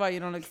 first of all, you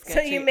don't look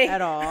sketchy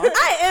at all.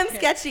 I am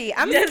sketchy.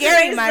 I'm Desiree's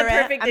scary, the Myra.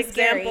 perfect I'm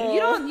example.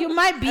 scary. You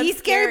might be I'm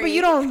scary, but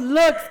you don't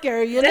look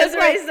scary. You look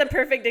Desiree is like the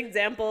perfect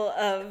example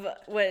of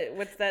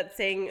what's that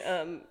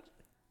saying?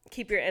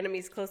 Keep your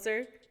enemies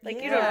closer. Like,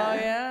 you don't. Oh,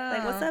 yeah.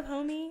 Like, what's up,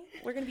 homie?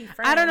 We're gonna be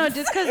friends. I don't know,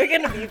 just because. We're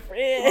gonna be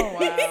friends. Oh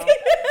wow.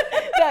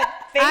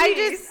 That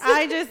face.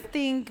 I just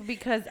think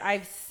because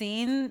I've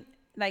seen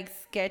like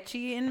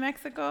sketchy in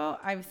Mexico,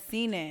 I've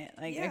seen it.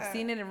 Like I've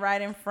seen it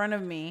right in front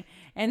of me.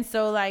 And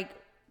so like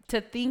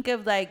to think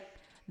of like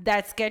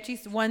that sketchy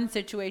one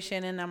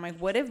situation, and I'm like,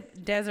 what if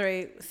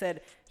Desiree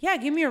said, yeah,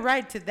 give me a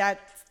ride to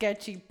that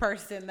sketchy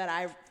person that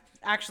I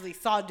actually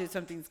saw do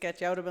something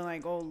sketchy? I would have been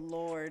like, oh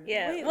Lord.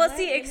 Yeah. Wait, well, why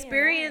see, give me a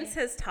experience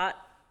has taught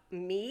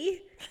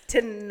me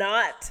to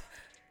not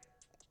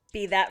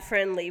be that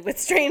friendly with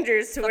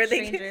strangers to Fuck where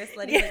strangers. they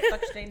Letty, like,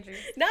 fuck strangers.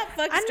 not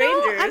fuck I know.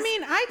 strangers. I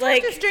mean, I talk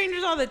like, to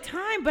strangers all the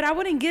time, but I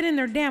wouldn't get in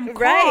their damn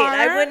car.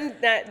 right. I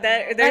wouldn't. That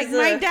there's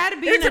Like my dad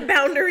being there's a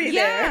boundary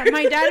yeah, there.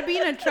 my dad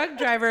being a truck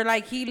driver,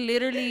 like he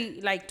literally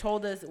like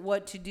told us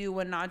what to do,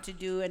 what not to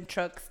do, and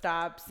truck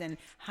stops and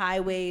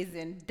highways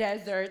and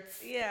deserts.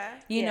 Yeah.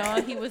 You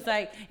know, he was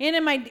like,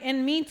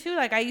 and me too.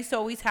 Like I used to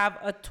always have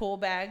a tool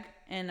bag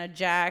and a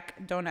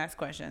jack. Don't ask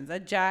questions. A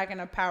jack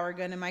and a power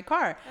gun in my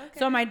car. Okay.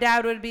 So my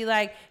dad would be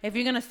like, if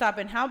you're gonna stop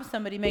and help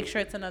somebody, make sure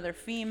it's another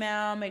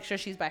female. Make sure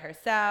she's by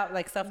herself.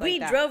 Like stuff like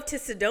that. We drove to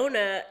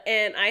Sedona,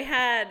 and I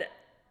had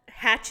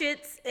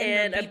hatchets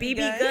and a BB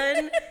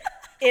gun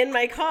in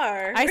my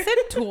car. I said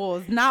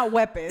tools, not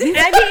weapons. I mean,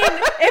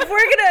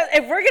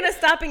 if we're gonna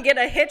stop and get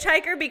a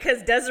hitchhiker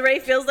because Desiree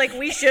feels like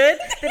we should,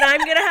 then I'm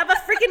gonna have a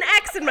freaking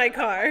axe in my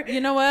car.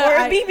 You know what? Or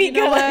a BB you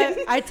know gun.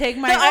 what? I take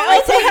my.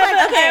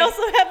 I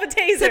also have a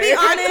taser. To be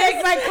honest,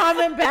 take my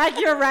comment back.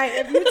 You're right.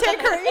 If you take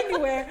her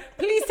anywhere,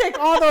 please take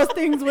all those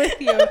things with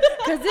you,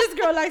 because this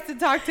girl likes to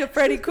talk to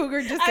Freddy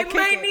Cougar just to I kick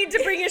might it. need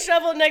to bring a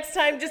shovel next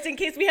time just in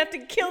case we have to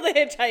kill the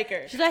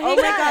hitchhiker. She's like, Oh hey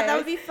my guys. god, that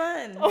would be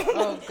fun.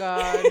 Oh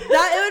god. It would be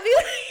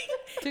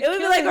like, it would be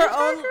kill like the her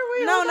own. hitchhiker?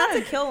 Wait, No, hold not to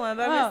on. kill one,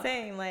 but I'm Oh. just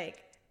saying,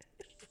 like,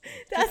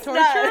 That's torture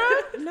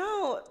not. her?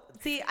 no.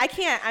 See, I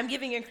can't. I'm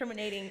giving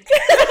incriminating.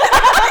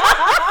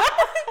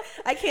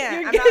 I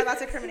can't. I'm not about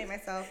to incriminate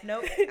myself.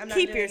 Nope. I'm not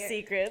Keep doing your it.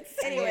 secrets.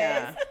 Anyways,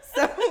 Yeah.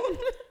 so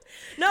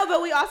no,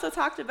 but we also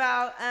talked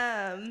about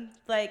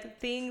like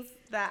things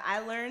that I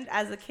learned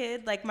as a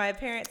kid. Like my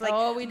parents, like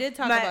Oh, we did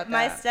talk my, about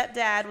my that.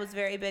 stepdad was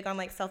very big on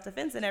like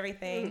self-defense and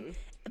everything.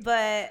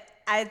 But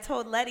I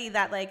told Letty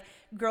that like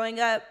growing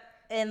up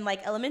in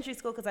like elementary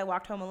school, because I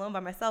walked home alone by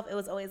myself, it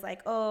was always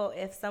like, oh,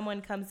 if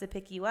someone comes to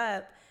pick you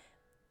up,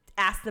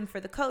 ask them for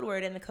the code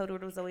word, and the code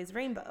word was always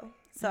rainbow.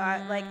 So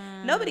I like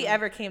nobody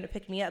ever came to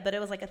pick me up, but it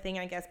was like a thing.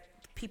 I guess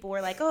people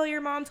were like, oh,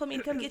 your mom told me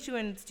to come get you,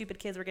 and stupid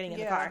kids were getting in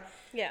the car.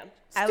 Yeah.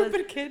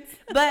 Stupid kids.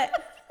 But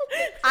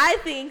I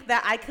think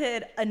that I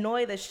could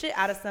annoy the shit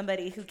out of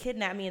somebody who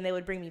kidnapped me and they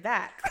would bring me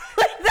back.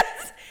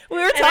 We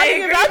were And I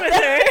talking agree about with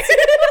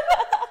that.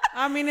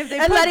 I mean, if they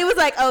And put, Letty was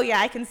like, oh yeah,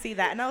 I can see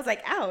that. And I was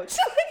like, ouch.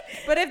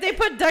 but if they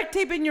put duct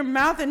tape in your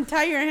mouth and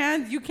tie your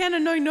hands, you can't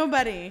annoy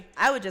nobody.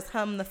 I would just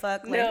hum the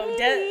fuck. Like, No,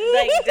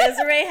 like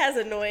Desiree has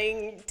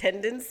annoying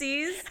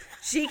tendencies.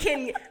 She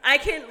can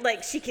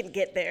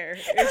get there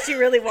if she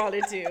really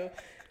wanted to.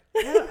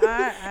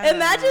 I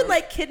imagine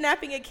like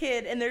kidnapping a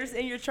kid and they're just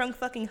in your trunk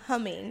fucking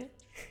humming.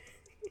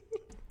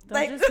 They'll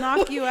like- just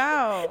knock you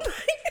out.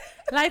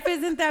 Life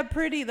isn't that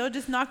pretty. They'll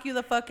just knock you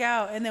the fuck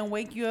out and then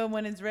wake you up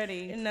when it's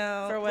ready.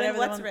 No. For whatever they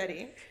what's want-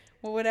 ready?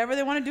 Well, whatever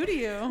they want to do to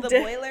you. The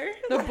boiler?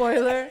 The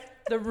boiler,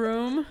 the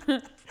room,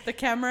 the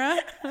camera.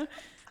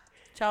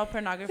 Child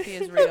pornography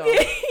is real.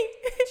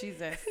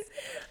 Jesus.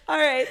 All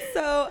right.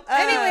 So,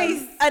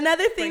 Anyways,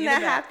 another thing bringing that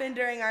it back. happened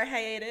during our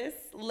hiatus,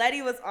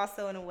 Letty was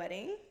also in a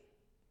wedding.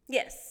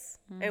 Yes.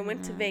 I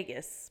went to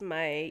Vegas.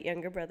 My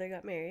younger brother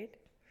got married.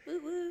 Woo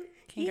woo.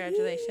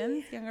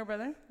 Congratulations, younger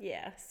brother.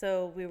 Yeah,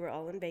 so we were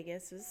all in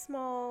Vegas. It was a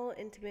small,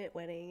 intimate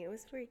wedding. It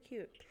was very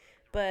cute.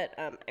 But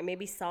I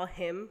maybe saw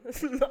him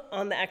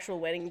on the actual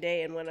wedding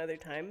day and one other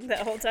time. That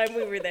whole time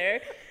we were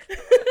there.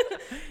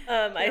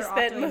 I were all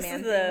spent doing most man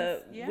of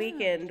the things. Yeah.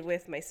 weekend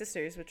with my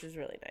sisters, which was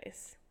really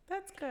nice.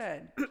 That's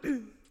good.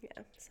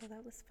 Yeah, so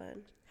that was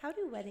fun. How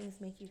do weddings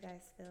make you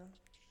guys feel?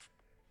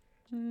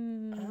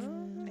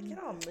 I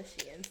get all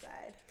mushy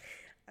inside.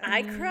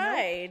 I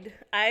cried.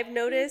 I've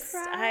noticed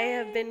I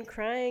have been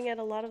crying at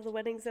a lot of the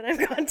weddings that I've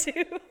gone to.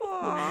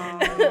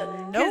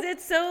 Because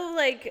it's so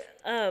like,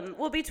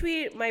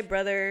 between my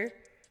brother's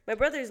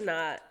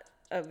not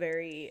a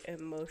very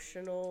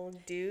emotional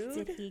dude.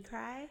 Did he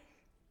cry?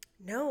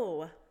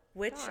 No,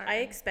 which Darn. I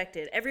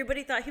expected.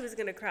 Everybody thought he was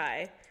going to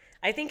cry.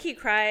 I think he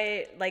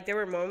cried, like there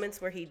were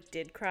moments where he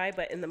did cry,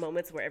 but in the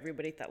moments where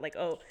everybody thought like,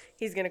 oh,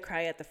 he's going to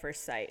cry at the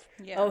first sight.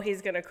 Yeah. Oh,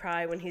 he's going to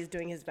cry when he's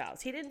doing his vows.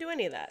 He didn't do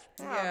any of that.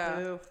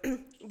 Yeah.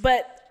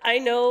 But I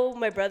know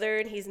my brother,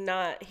 and he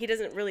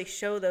doesn't really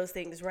show those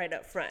things right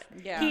up front.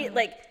 Yeah. He,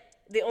 like,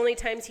 the only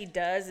times he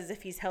does is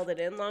if he's held it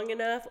in long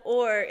enough,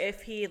 or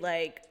if he,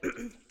 like,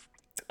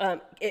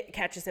 it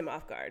catches him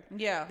off guard.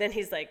 Yeah. Then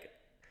he's like,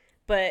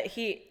 but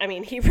he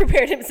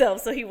prepared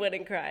himself so he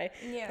wouldn't cry.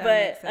 Yeah.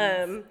 That makes But,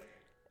 sense.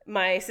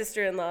 my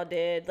sister-in-law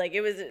did. Like,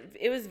 it was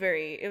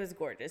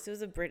gorgeous. It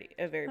was a very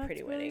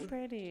pretty really wedding.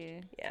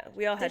 pretty. Yeah,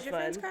 we all had Did your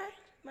fun. friends cry,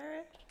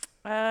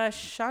 Myra?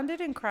 Sean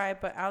didn't cry,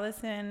 but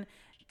Allison,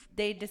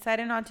 they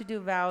decided not to do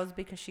vows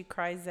because she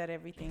cries at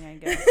everything, I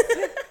guess.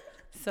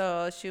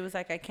 So she was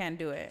like, I can't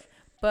do it.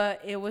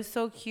 But it was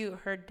so cute.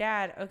 Her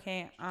dad,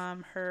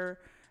 her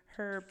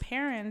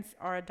parents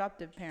are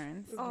adoptive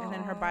parents, and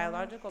then her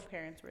biological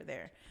parents were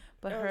there.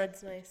 But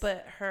That's nice.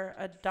 But her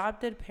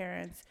adopted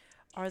parents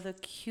are the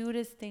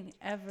cutest thing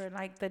ever.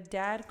 Like, the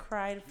dad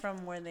cried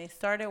from where they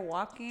started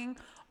walking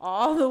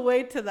all the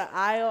way to the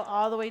aisle,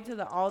 all the way to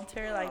the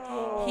altar. Like,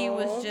 he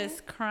was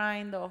just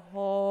crying the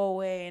whole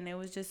way, and it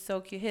was just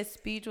so cute. His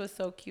speech was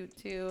so cute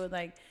too.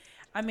 Like,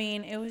 I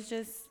mean, it was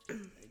just,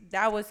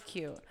 that was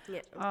cute.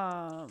 Yeah.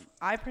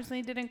 I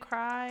personally didn't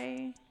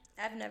cry.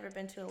 I've never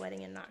been to a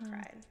wedding and not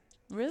cried.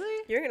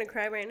 Really? You're gonna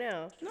cry right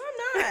now. No,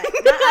 I'm not.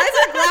 My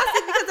eyes are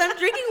glassy because I'm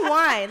drinking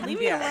wine. Leave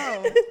me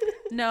alone.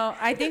 No,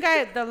 I think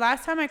the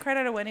last time I cried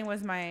at a wedding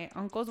was my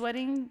uncle's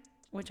wedding,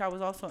 which I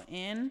was also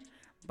in.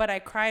 But I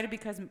cried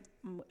because it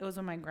was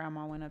when my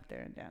grandma went up there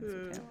and danced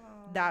with him.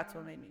 That's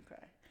what made me cry.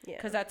 Yeah.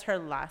 Because that's her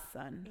last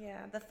son.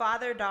 Yeah, the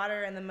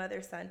father-daughter and the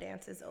mother-son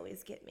dances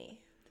always get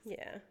me.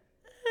 Yeah.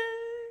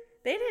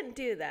 They didn't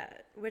do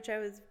that, which I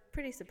was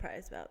pretty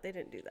surprised about. They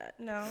didn't do that.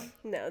 No.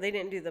 No, they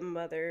didn't do the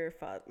mother.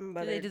 Do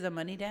they do the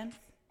money dance?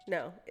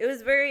 No, it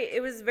was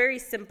very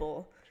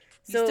simple.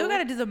 You still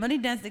gotta do the money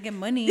dance to get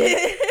money.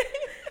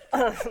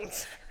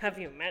 Have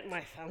you met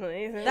my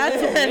family?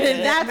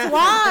 That's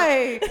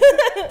why.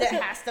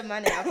 That has the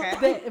money,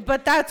 okay?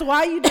 But that's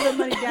why you do the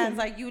money dance.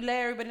 Like, you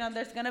let everybody know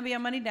there's gonna be a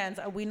money dance.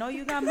 We know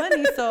you got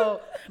money,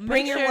 so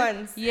Bring your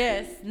ones.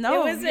 Yes.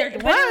 No. It was- your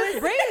but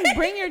ones.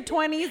 Bring your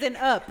 20s and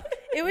up.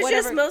 It was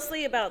Whatever. just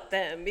mostly about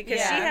them because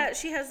Yeah.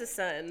 she has a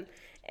son,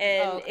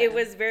 and Okay. it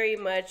was very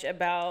much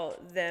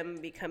about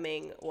them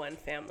becoming one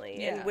family,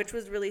 Yeah. and which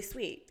was really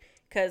sweet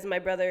because my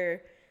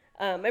brother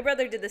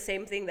did the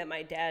same thing that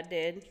my dad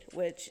did,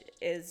 which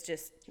is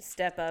just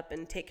step up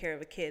and take care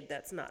of a kid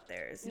that's not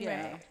theirs.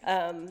 Yeah.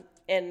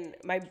 And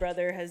my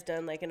brother has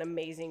done like an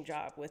amazing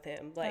job with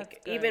him. Like,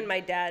 That's good. even my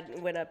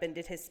dad went up and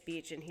did his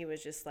speech, and he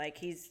was just like,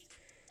 he's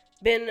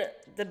been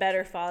the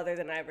better father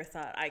than I ever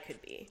thought I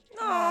could be.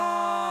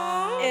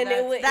 Aww. And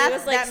it was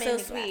that like made so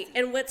me sweet. classy.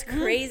 And what's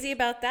crazy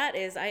about that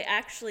is I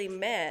actually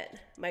met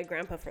my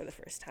grandpa for the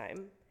first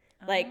time.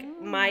 Like,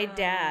 my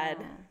dad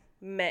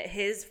met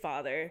his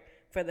father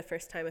for the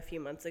first time a few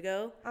months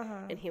ago,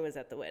 and he was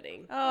at the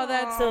wedding. Oh,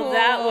 that's So cool.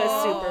 that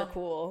was super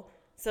cool.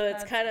 So it's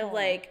That's kind of cool.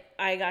 like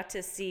I got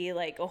to see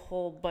like a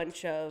whole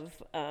bunch of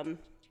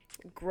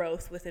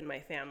growth within my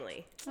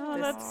family. Oh,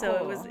 that's So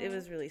cool. it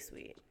was really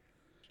sweet.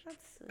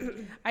 That's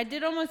sweet. I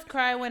did almost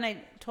cry when I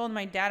told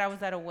my dad I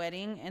was at a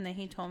wedding, and then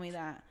he told me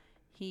that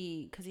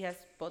because he has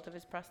both of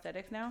his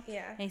prosthetics now.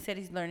 Yeah. And he said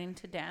he's learning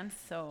to dance,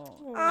 so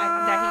Aw,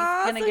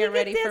 that he's so gonna you get can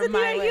ready dance for with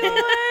my your wedding.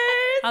 yours.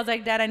 I was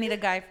like, Dad, I need a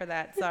guy for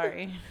that.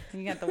 Sorry,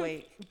 you got to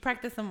wait.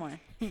 Practice some more.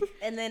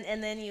 And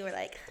then you were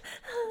like,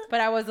 But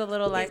I was a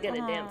little like, He's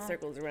gonna "Aw." dance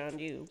circles around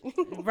you.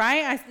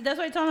 Right? That's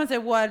why I told him. I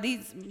said, "Well, at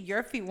least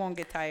your feet won't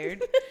get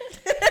tired."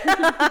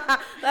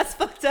 that's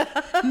fucked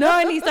up. No,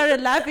 and he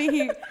started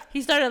laughing.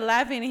 He started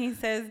laughing, and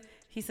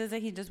he says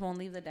that he just won't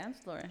leave the dance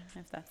floor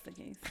if that's the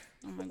case.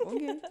 I'm like,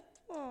 okay.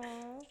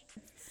 Aww.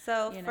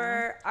 So You know?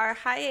 for our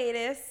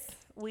hiatus,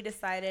 we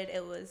decided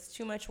it was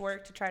too much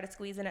work to try to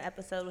squeeze in an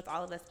episode with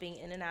all of us being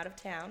in and out of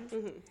town.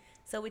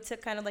 So we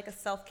took kind of like a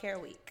self-care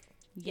week.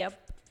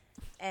 Yep.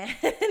 And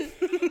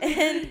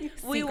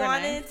we Synchronized.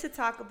 wanted to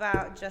talk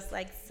about just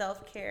like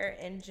self-care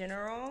in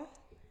general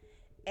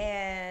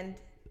and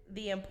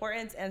the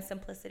importance and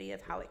simplicity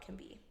of how it can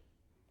be.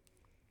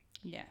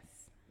 Yes.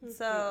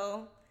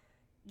 So,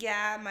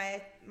 yeah,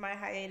 my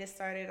hiatus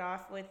started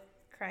off with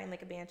crying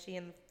like a banshee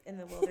in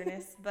the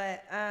wilderness,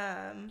 but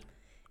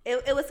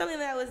it was something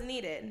that was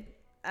needed.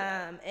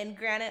 And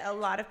granted, a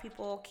lot of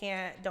people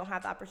don't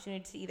have the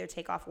opportunity to either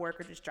take off work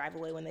or just drive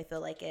away when they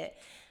feel like it.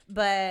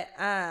 But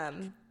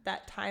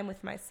that time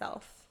with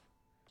myself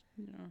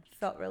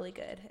felt really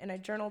good. And I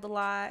journaled a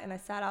lot, and I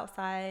sat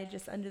outside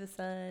just under the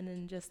sun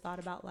and just thought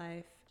about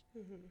life.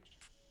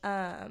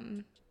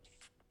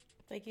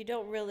 Like, you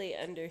don't really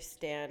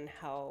understand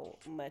how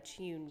much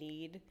you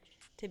need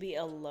to be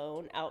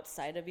alone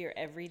outside of your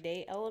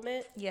everyday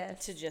element.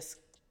 Yes. To just,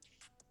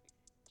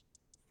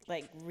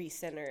 like,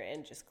 recenter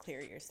and just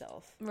clear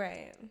yourself.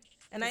 Right.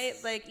 And I,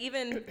 like,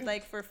 even,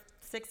 like, for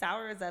 6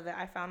 hours of it,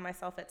 I found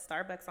myself at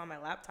Starbucks on my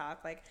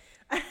laptop. Like,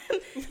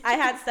 I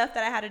had stuff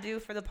that I had to do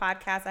for the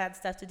podcast. I had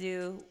stuff to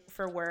do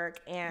for work,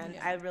 and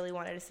I really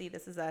wanted to see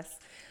This Is Us.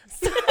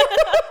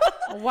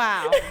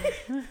 Wow.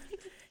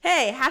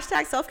 Hey,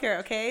 hashtag self-care,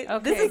 okay?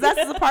 This Is Us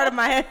is a part of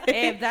my...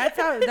 Hey, if that's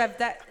how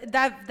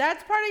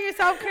that's part of your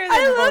self-care, then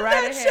I go love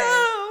right that ahead.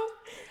 show.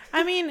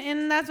 I mean,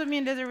 and that's what me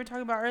and Desiree were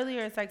talking about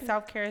earlier. It's like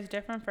self-care is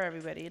different for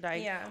everybody.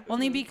 Like,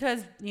 only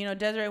because,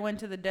 Desiree went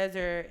to the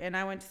desert and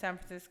I went to San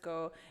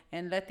Francisco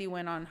and Letty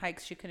went on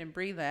hikes she couldn't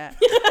breathe at.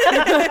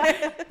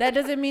 That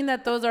doesn't mean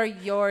that those are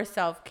your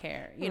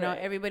self-care. You know,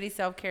 everybody's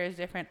self-care is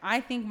different. I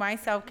think my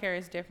self-care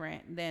is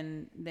different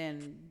than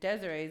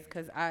Desiree's,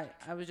 because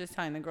I was just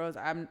telling the girls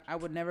I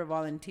would never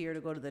volunteer to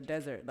go to the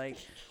desert. Like,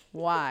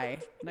 why?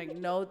 Like,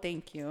 no,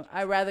 thank you.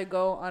 I'd rather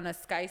go on a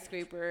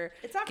skyscraper,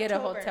 get a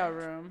hotel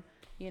room.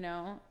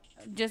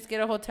 Just get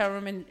a hotel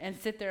room and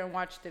sit there and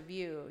watch the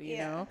view, you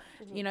know?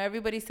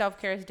 Everybody's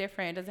self-care is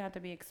different. It doesn't have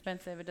to be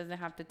expensive. It doesn't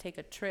have to take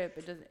a trip.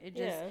 It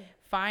just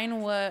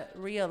find what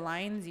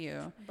realigns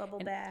you. Bubble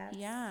baths.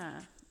 Yeah.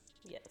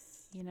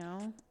 Yes.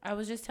 I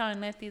was just telling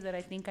Letty that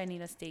I think I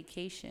need a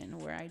staycation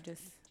where I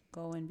just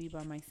go and be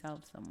by myself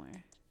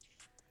somewhere.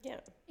 Yeah.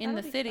 In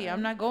the city.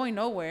 I'm not going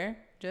nowhere.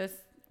 Just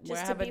where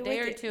I have a day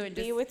or two and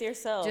be with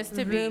yourself. Just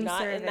to be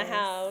not in the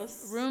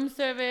house. Room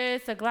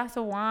service, a glass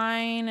of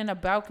wine, and a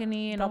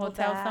balcony in a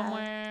hotel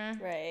somewhere.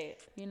 Right.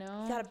 You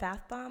got a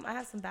bath bomb? I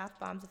have some bath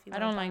bombs if you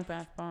want. I don't like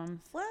bath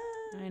bombs. What?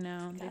 I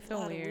know. They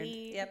feel weird.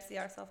 Yep, see,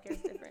 our self-care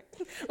is different.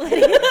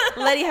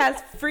 Letty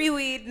has free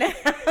weed now.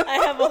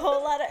 I have a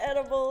whole lot of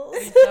edibles.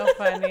 It's so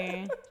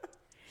funny.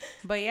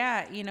 But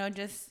yeah,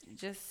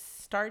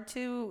 just start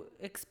to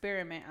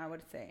experiment, I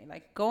would say.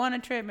 Like, go on a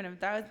trip, and if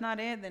that was not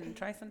it, then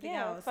try something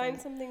else. Find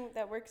something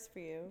that works for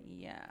you.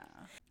 Yeah.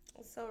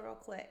 So real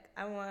quick,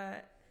 I want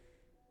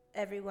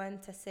everyone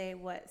to say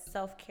what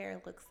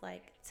self-care looks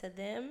like to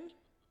them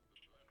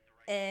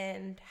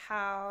and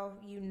how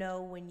you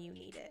know when you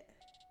need it.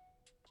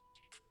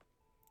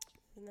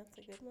 And that's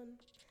a good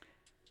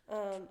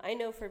one. I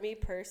know for me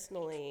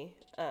personally,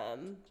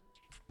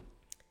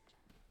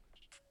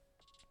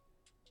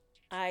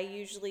 I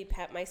usually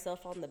pat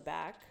myself on the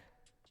back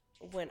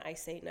when I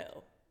say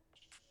no.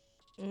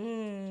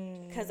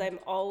 Because I'm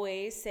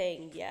always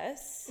saying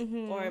yes,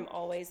 or I'm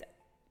always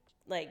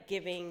like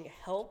giving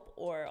help,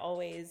 or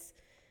always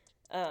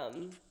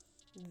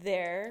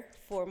there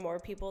for more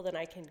people than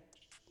I can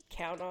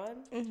count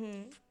on.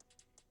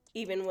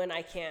 Even when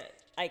I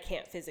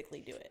can't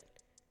physically do it.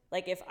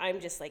 Like, if I'm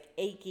just like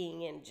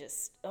aching and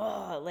just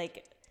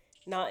like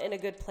not in a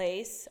good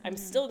place, I'm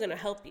still gonna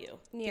help you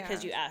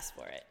because you asked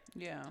for it.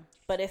 Yeah.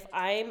 But if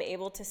I'm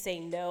able to say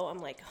no, I'm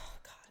like, oh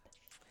God,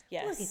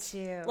 yes. Look at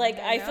you. Like,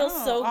 I feel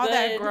so all good.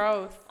 That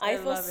growth. I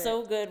feel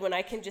so good when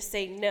I can just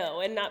say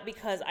no, and not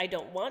because I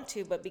don't want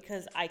to, but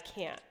because I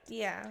can't.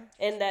 Yeah.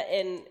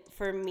 And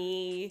for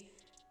me,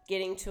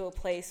 getting to a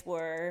place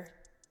where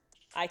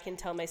I can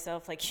tell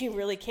myself, like, you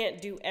really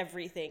can't do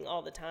everything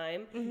all the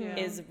time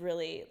is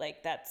really,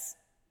 like, that's,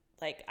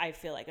 like, I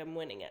feel like I'm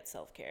winning at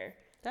self-care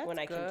when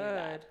I can do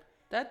that.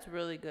 That's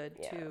really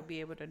good to be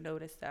able to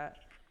notice that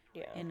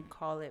and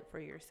call it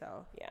for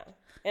yourself. Yeah.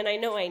 And I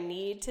know I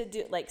need to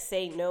do, like,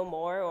 say no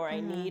more, or I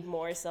need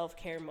more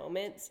self-care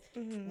moments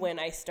when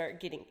I start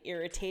getting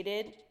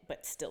irritated,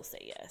 but still say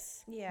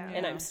yes. Yeah.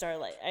 And I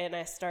start,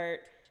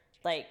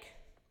 like,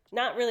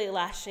 not really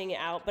lashing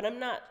out, but I'm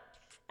not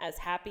as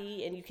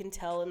happy, and you can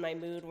tell in my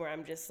mood where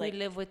I'm just like, we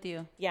live with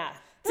you. Yeah.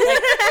 Like,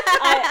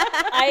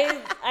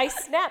 I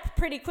snap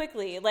pretty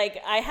quickly.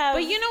 Like, I have.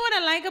 But you know what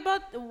I like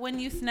about when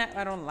you snap?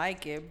 I don't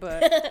like it,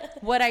 but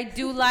what I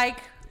do like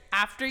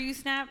after you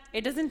snap,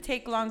 it doesn't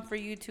take long for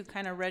you to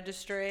kind of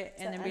register it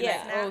and then be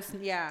like, oh,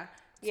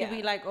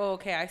 be like, oh,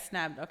 okay, I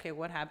snapped. Okay,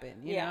 what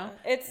happened? You know?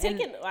 It's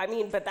taken, I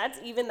mean, but that's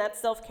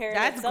self-care.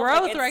 That's itself.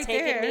 growth like, right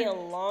there. It's taken me a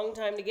long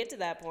time to get to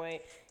that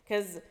point.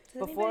 Because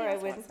before I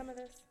would. Want some of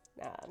this?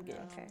 Nah, I'm good.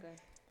 Okay.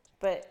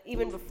 But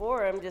even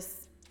before, I'm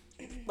just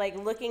like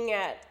looking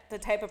at the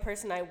type of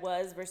person I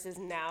was versus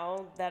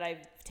now that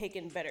I've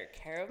taken better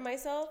care of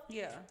myself.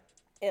 Yeah.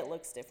 It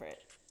looks different.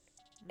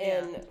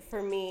 Yeah. And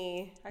for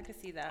me, I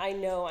could see that. I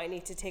know I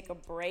need to take a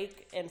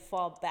break and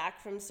fall back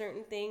from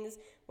certain things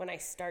when I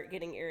start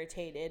getting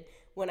irritated,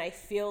 when I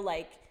feel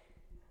like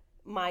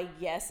my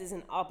yes is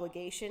an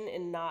obligation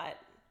and not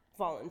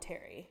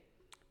voluntary.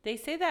 They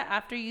say that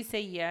after you say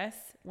yes,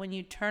 when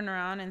you turn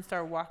around and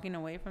start walking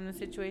away from the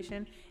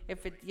situation,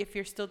 if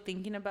you're still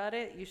thinking about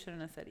it, you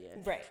shouldn't have said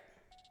yes. Right.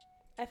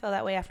 I feel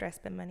that way after I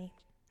spend money.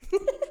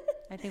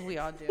 I think we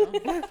all do.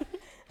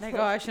 Like,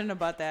 oh, I shouldn't have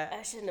bought that.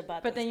 I shouldn't have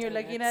bought But then you're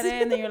donuts. looking at it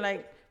and then you're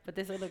like, but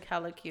this will look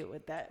hella cute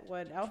with that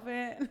one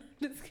outfit.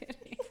 Just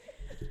kidding.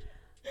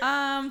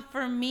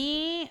 For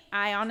me,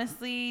 I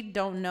honestly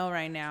don't know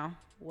right now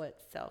what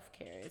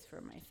self-care is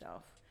for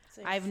myself.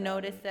 I've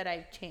noticed that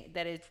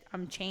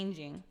I'm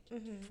changing.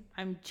 Mm-hmm.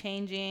 I'm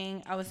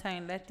changing. I was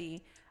telling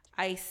Letty,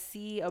 I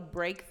see a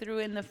breakthrough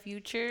in the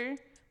future.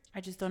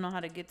 I just don't know how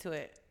to get to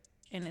it.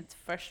 And it's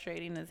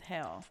frustrating as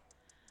hell.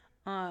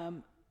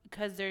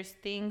 Because there's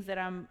things that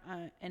I'm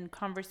in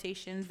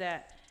conversations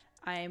that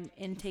I'm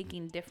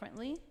intaking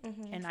differently,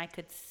 and I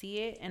could see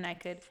it, and I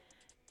could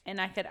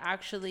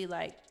actually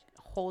like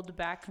hold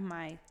back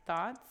my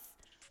thoughts,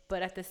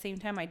 but at the same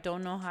time, I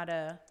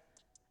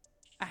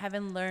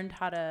haven't learned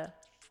how to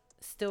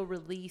still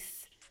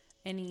release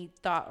any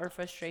thought or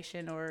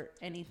frustration or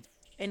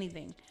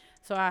anything.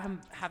 So I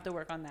have to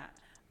work on that.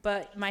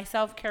 But my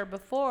self-care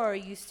before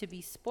used to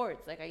be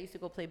sports. Like I used to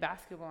go play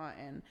basketball,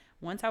 and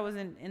once I was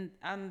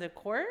on the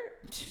court,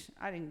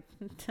 I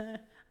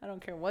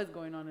don't care what's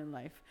going on in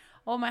life.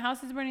 Oh, my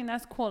house is burning.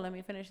 That's cool. Let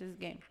me finish this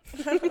game.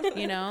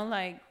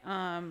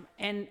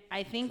 And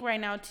I think right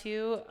now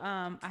too,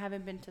 I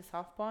haven't been to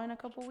softball in a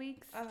couple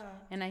weeks,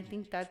 and I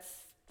think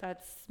that's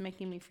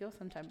making me feel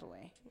some type of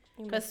way.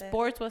 Because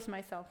sports was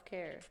my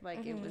self-care.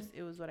 Like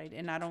it was what I did,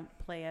 and I don't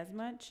play as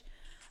much.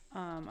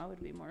 I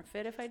would be more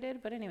fit if I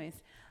did, but anyways.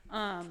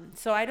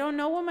 So I don't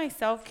know what my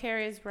self-care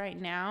is right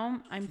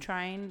now. I'm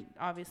trying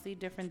obviously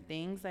different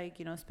things, like,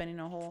 spending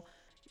a whole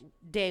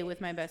day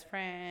with my best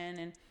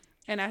friend,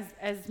 and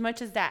as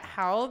much as that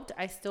helped,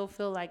 I still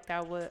feel like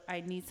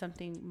I need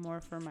something more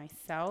for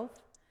myself.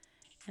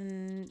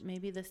 And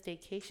maybe the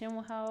staycation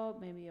will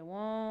help, maybe it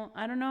won't.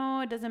 I don't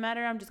know, it doesn't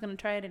matter. I'm just going to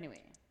try it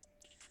anyway.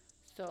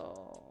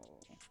 So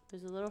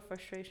there's a little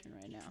frustration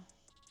right now.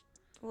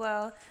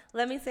 Well,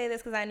 let me say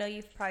this because I know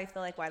you probably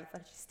feel like, why the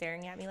fuck are you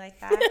staring at me like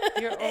that?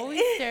 You're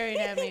always staring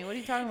at me. What are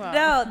you talking about?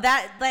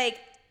 No,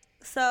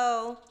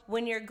 so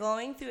when you're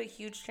going through a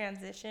huge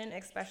transition,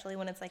 especially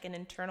when it's like an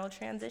internal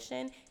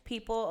transition,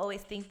 people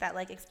always think that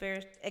like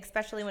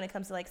especially when it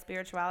comes to like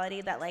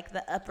spirituality, that like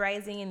the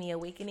uprising and the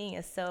awakening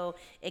is so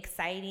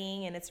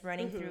exciting and it's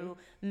running through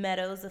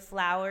meadows of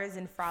flowers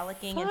and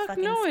frolicking and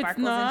fucking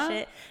sparkles and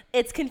shit.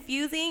 It's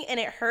confusing and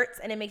it hurts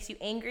and it makes you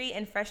angry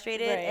and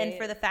frustrated. Right. And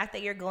for the fact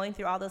that you're going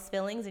through all those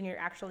feelings and you're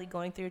actually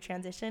going through a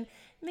transition,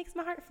 it makes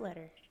my heart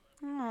flutter.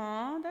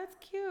 Aw, that's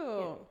cute.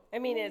 Yeah. I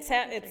mean, it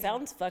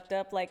sounds fucked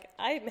up. Like,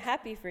 I'm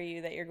happy for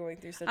you that you're going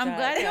through such. I'm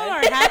glad y'all are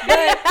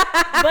happy,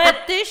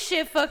 but this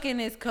shit fucking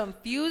is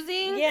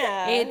confusing.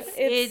 Yeah,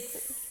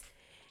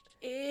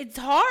 it's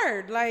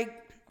hard. Like,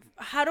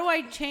 how do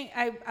I change?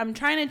 I'm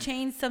trying to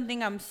change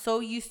something I'm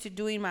so used to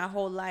doing my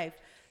whole life,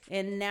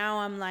 and now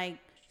I'm like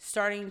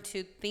starting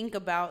to think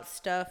about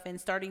stuff and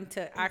starting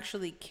to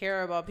actually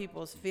care about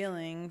people's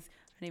feelings.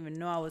 I didn't even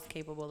know I was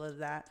capable of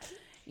that.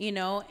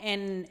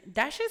 And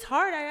that's just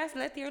hard. I asked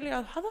Letty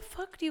earlier, how the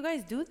fuck do you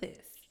guys do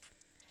this?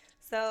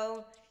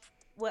 So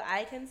what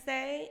I can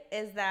say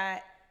is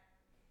that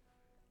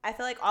I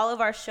feel like all of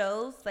our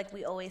shows, like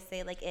we always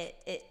say, like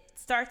it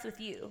starts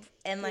with you.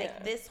 And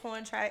like this whole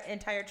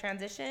entire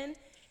transition,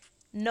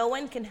 no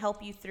one can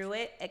help you through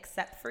it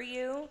except for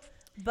you.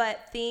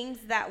 But things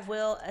that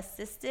will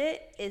assist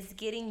it is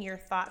getting your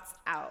thoughts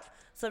out.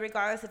 So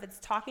regardless if it's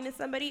talking to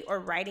somebody or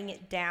writing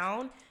it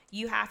down,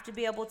 you have to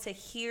be able to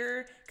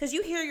hear, because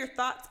you hear your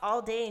thoughts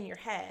all day in your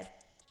head.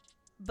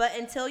 But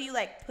until you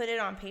like put it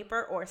on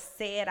paper or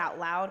say it out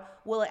loud,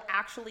 will it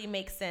actually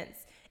make sense?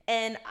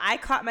 And I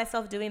caught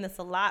myself doing this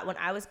a lot when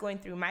I was going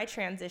through my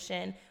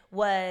transition,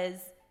 was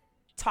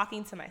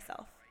talking to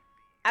myself.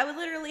 I would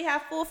literally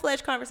have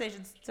full-fledged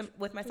conversations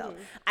with myself.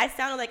 I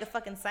sounded like a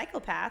fucking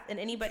psychopath, and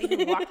anybody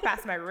who walked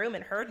past my room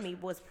and heard me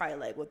was probably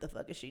like, what the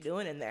fuck is she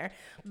doing in there?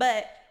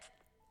 But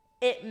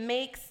it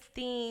makes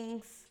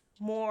things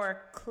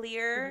more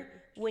clear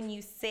when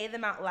you say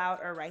them out loud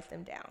or write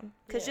them down.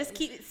 Because just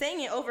keep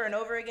saying it over and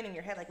over again in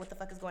your head, like, what the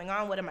fuck is going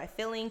on? What am I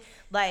feeling?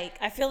 Like,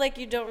 I feel like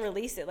you don't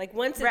release it. Like,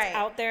 once it's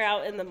out there,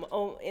 out in the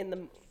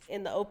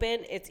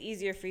open, it's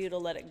easier for you to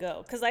let it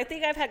go. Because I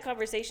think I've had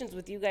conversations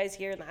with you guys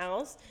here in the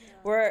house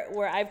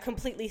where I've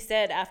completely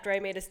said, after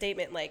I made a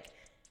statement, like,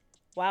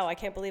 wow, I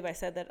can't believe I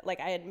said that. Like,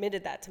 I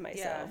admitted that to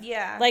myself.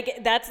 Yeah.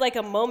 Like, that's like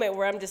a moment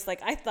where I'm just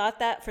like, I thought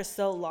that for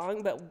so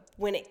long, but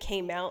when it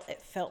came out,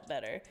 it felt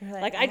better.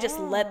 Like, I just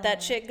let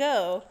that shit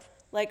go.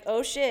 Like,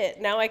 oh shit,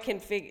 now I can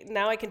fix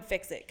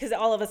it, because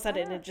all of a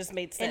sudden it just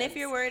made sense. And if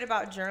you're worried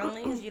about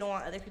journaling because you don't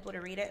want other people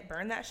to read it,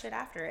 burn that shit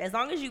after. As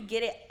long as you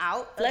get it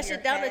out, flush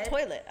it down the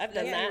toilet. I've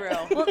done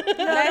that. Well,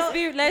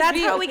 that's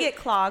how we get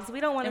clogs. We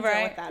don't want to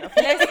deal with that.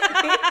 Okay?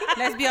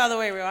 Let's be all the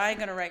way real. I ain't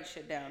gonna write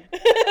shit down.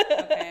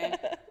 Okay.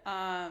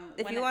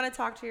 If you want to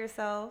talk to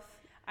yourself,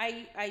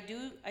 I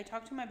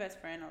talk to my best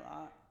friend a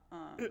lot.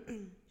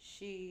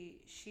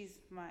 She's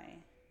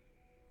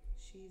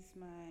She's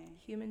my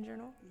human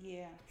journal.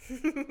 Yeah,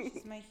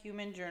 she's my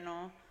human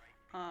journal.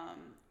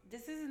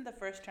 This isn't the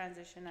first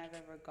transition I've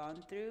ever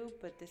gone through,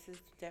 but this is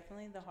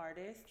definitely the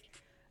hardest.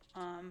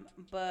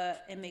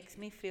 But it makes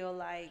me feel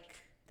like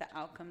the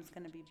outcome's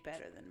gonna be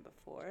better than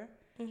before.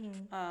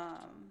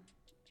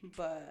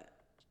 But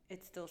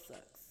it still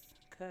sucks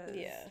because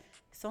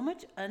so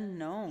much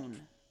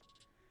unknown.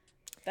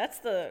 That's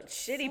the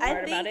shitty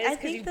part about it,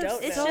 because you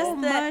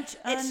don't know.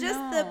 It's just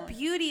the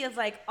beauty of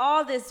like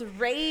all this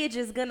rage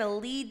is gonna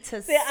lead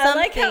to something. I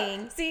like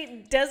how,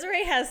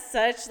 Desiree has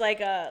such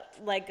like a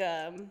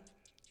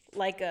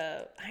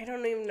I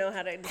don't even know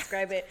how to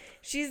describe it.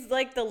 She's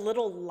like the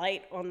little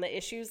light on the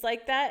issues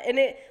like that, and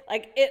it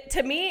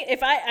to me,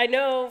 if I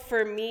know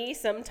for me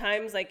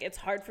sometimes like it's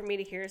hard for me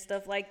to hear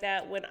stuff like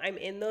that when I'm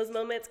in those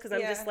moments, because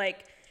I'm just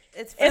like.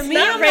 It's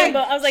not rainbow.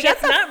 I was like,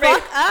 it's not rainbow.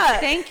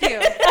 Thank you.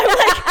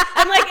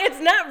 I'm like, it's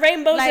not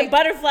rainbows and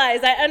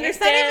butterflies. I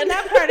understand.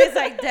 That part is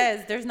like,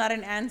 Des, there's not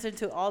an answer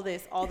to all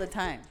this all the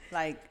time.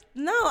 Like,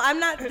 no, I'm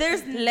not.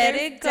 There's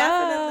it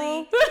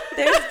go.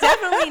 There's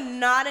definitely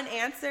not an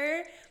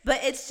answer,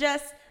 but it's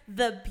just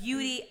the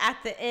beauty at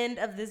the end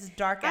of this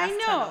dark ass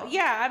tunnel.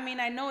 Yeah, I mean,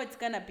 I know it's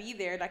gonna be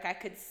there. Like, I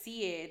could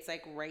see it. It's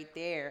like right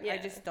there. I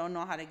just don't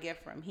know how to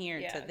get from here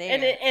to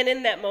there. And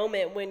in that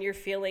moment when you're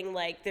feeling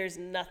like there's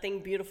nothing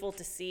beautiful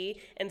to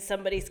see, and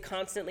somebody's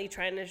constantly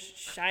trying to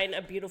shine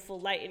a beautiful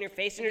light in your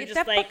face, and you're just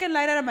that like, fucking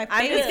light out of my face.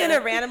 I'm just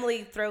gonna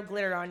randomly throw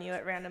glitter on you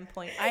at random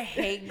points. I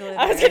hate glitter.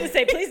 I was gonna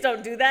say, please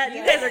don't do that.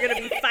 You guys are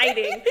gonna be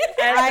fighting.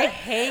 I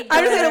hate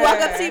glitter. I'm just gonna walk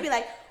up to you and be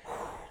like,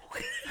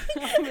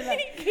 I'll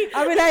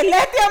be like,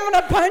 Letty, I'm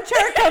gonna punch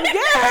her. Come get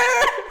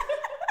her.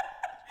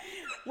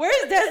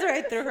 Where's Desiree?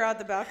 I threw her out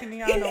the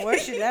balcony. I don't know where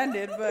she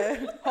landed,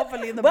 but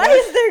hopefully in the bush. Why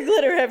is there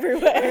glitter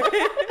everywhere?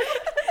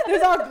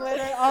 There's all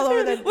glitter all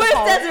over the where's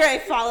hall. Desiree?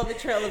 Follow the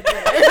trail of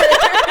glitter.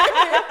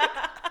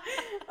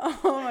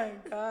 Oh my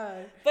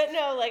god. But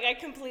no, like, I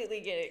completely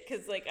get it,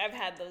 because like I've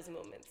had those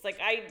moments. Like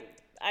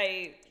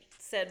I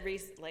said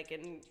like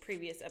in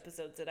previous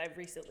episodes that I've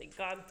recently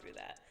gone through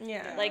that.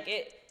 Yeah. Like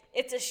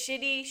it's a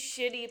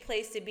shitty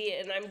place to be,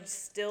 and I'm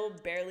still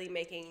barely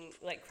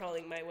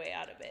crawling my way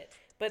out of it.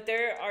 But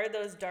there are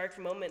those dark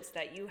moments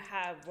that you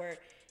have where,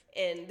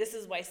 and this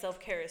is why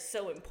self-care is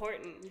so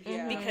important,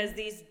 because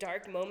these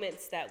dark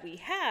moments that we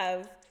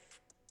have,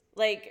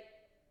 like,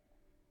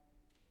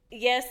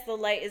 yes, the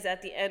light is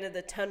at the end of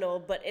the tunnel,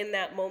 but in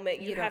that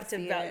moment you have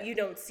to you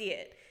don't see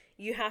it.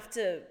 You have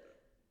to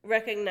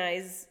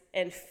recognize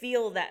and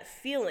feel that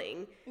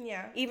feeling.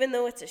 Yeah. Even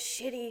though it's a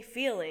shitty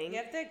feeling,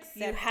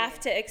 you have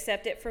to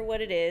accept it for what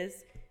it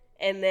is,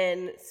 and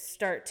then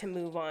start to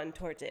move on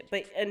towards it.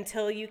 But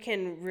until you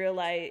can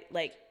realize,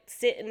 like,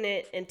 sit in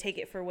it and take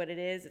it for what it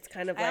is, it's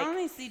kind of like, I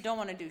honestly don't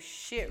want to do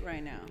shit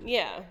right now.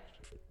 Yeah.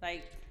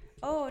 Like,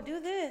 oh, do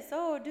this.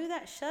 Oh, do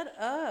that. Shut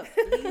up.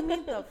 Leave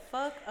me the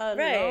fuck alone.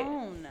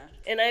 Right.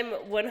 And I'm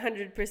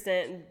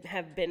 100%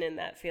 have been in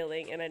that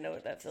feeling, and I know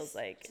what that feels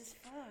like. Just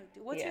fuck.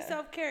 What's your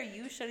self-care?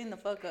 You shutting the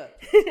fuck up.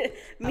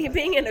 Me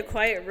being in a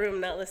quiet room,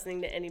 not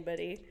listening to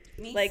anybody.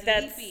 Me like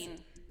sleeping.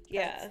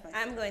 Yeah.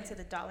 I'm going to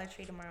the Dollar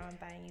Tree tomorrow and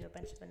buying you a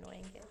bunch of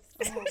annoying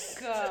gifts. Oh,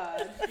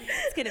 God.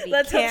 It's going to be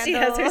Let's candles. hope she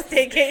has her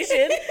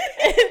staycation.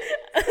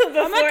 I'm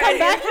going to come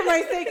back from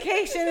my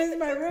staycation, and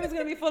my room is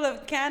going to be full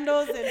of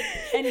candles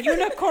and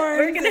unicorns.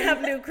 We're going to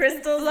have new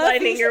crystals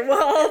lining your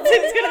walls.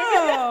 It's going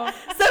to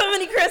be so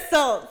many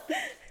crystals.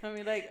 I'll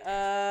be like,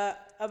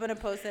 I'm going to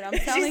post it. I'm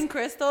selling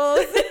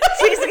crystals.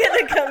 She's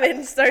going to come in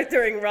and start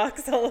throwing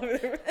rocks all over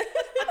the room.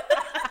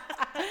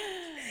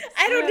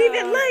 I don't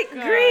even like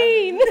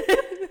green.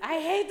 I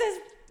hate this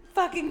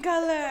fucking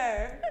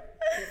color.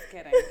 Just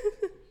kidding.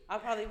 I'll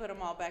probably put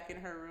them all back in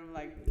her room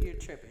like, you're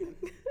tripping.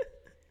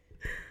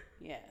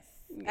 Yes.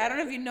 Yeah. I don't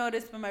know if you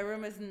noticed, but my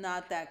room is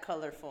not that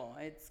colorful.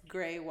 It's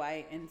gray,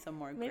 white, and some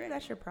more gray. Maybe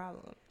that's your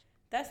problem.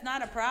 That's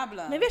not a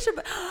problem. Maybe I should...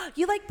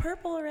 You like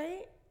purple,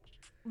 right?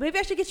 Maybe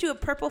I should get you a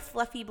purple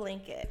fluffy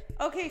blanket.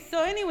 Okay,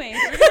 so anyways,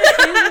 we're going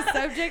to change the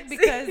subject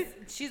because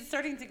she's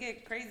starting to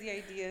get crazy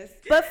ideas.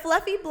 But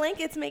fluffy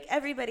blankets make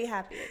everybody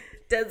happy.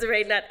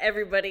 Desiree, not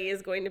everybody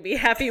is going to be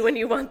happy when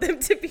you want them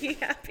to be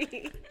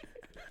happy.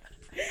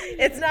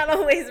 It's not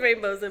always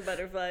rainbows and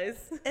butterflies.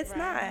 It's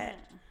not.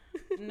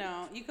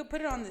 No, you could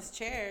put it on this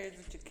chair is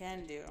what you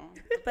can do.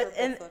 But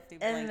and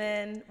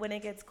then when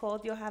it gets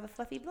cold, you'll have a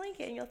fluffy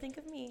blanket and you'll think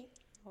of me.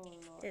 Oh,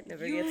 Lord. It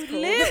never gets cold. You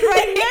live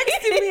right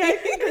next to me. I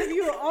think of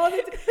you all the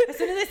time. As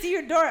soon as I see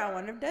your door, I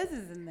wonder if Des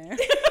is in there.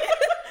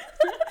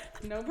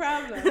 No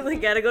problem. We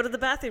gotta go to the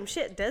bathroom.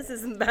 Shit, Des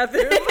is in the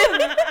bathroom.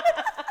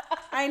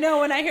 I know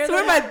when I hear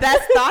where my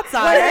best thoughts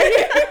are.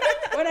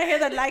 When I hear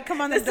the light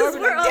come on the door,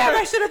 I'm like, damn,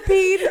 I should have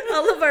peed.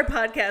 All of our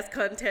podcast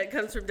content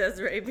comes from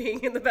Desiree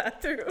being in the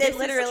bathroom. It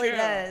literally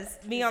does.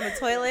 Me on the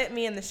toilet,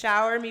 me in the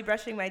shower, me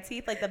brushing my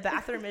teeth. Like, the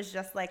bathroom is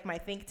just like my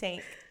think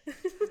tank.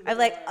 I'm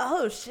like,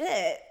 oh,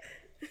 shit.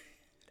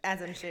 As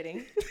I'm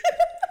shitting.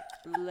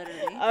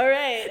 Literally. All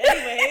right.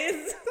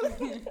 Anyways.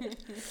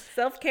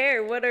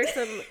 Self-care. What are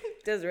some...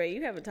 Desiree,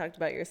 you haven't talked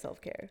about your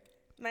self-care.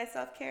 My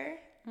self-care?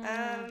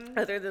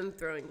 Other than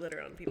throwing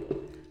glitter on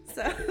people.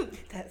 So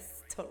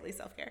that's totally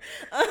self-care.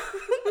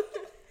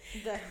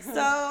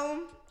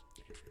 So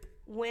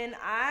when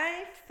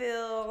I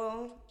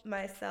feel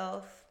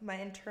myself, my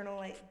internal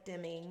light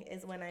dimming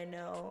is when I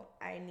know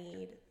I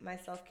need my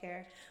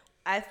self-care.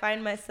 I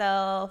find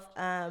myself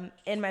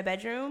in my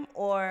bedroom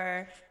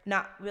or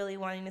not really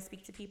wanting to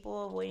speak to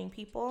people, avoiding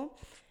people.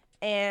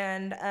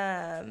 And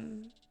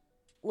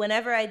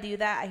whenever I do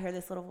that, I hear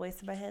this little voice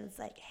in my head. It's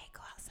like, hey,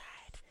 go outside.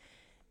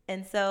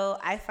 And so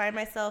I find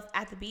myself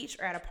at the beach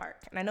or at a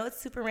park. And I know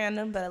it's super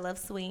random, but I love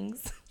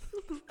swings.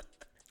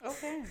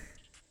 Okay.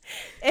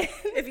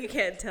 If you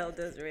can't tell,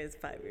 Desiree is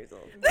 5 years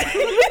old.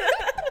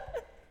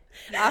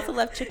 I also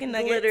love chicken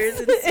nuggets. Glitters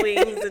and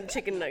swings and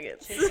chicken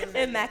nuggets.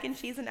 And mac and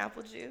cheese and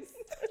apple juice.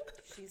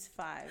 She's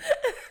 5.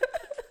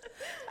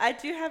 I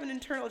do have an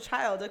internal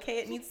child, okay?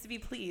 It needs to be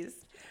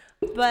pleased.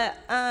 But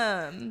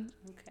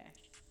Okay.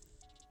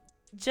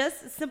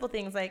 just simple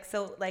things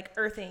like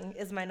earthing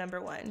is my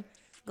number one.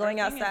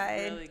 Going Earthing is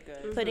outside, really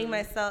good.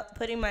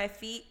 putting my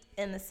feet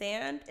in the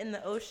sand, in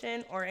the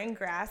ocean, or in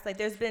grass. Like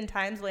there's been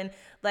times when,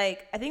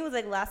 like I think it was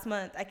like last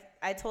month,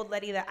 I told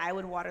Letty that I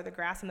would water the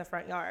grass in the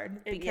front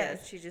yard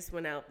because she just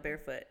went out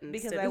barefoot and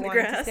because stood I in the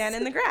wanted grass. to stand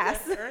in the grass.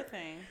 That's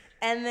earthing.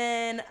 And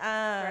then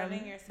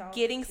Grounding yourself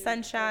getting to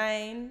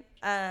sunshine,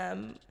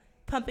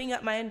 pumping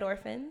up my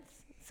endorphins.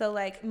 So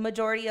like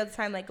majority of the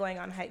time, like going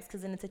on hikes,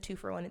 because then it's a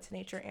 2-for-1. It's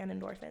nature and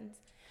endorphins.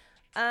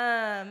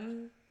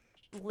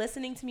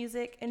 Listening to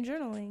music and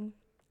journaling.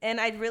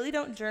 And I really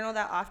don't journal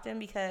that often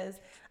because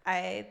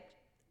I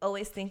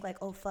always think like,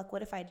 oh fuck,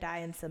 what if I die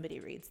and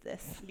somebody reads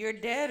this? You're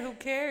dead. Who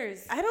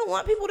cares? I don't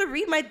want people to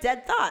read my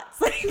dead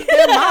thoughts. Like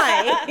they're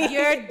mine.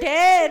 You're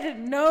dead.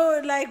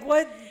 No, like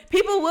what?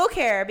 People will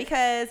care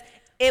because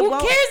it Who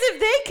won't. cares if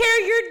they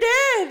care? You're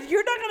dead.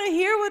 You're not gonna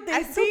hear what they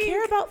I still think.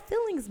 care about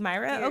feelings,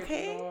 Myra. Dear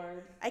Okay,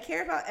 Lord. I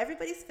care about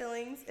everybody's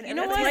feelings. And You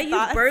know That's what? why everybody's you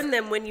thoughts. burn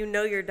them when you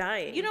know you're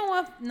dying. You know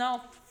what?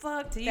 No,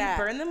 fuck. Do you that.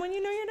 burn them when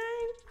you know you're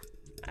dying?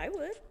 I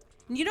would.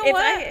 You know If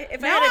what? I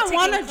Now had a I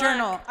want a ticking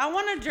journal. clock. I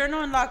want a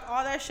journal and lock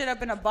all that shit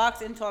up in a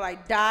box until I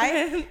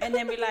die, and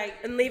then be like,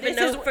 And leave a this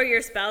is note for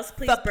your spouse.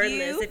 Please Fuck burn you,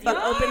 this. If you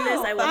fuck open you,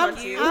 this, I will fuck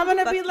hunt you. you. I'm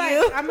gonna Fuck be like,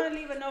 you. I'm gonna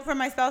leave a note for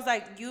my spouse.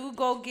 Like, you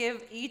go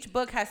give each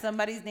book has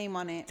somebody's name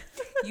on it.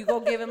 You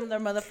go give them their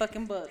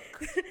motherfucking book.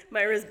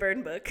 Myra's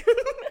burn book.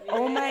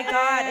 Oh my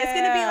God, it's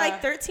gonna be Yeah.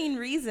 like 13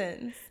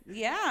 reasons.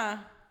 Yeah,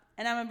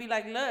 and I'm gonna be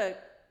like, look,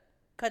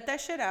 cut that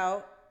shit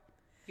out.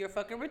 You're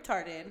fucking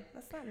retarded.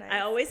 That's not nice.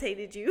 I always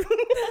hated you.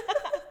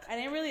 I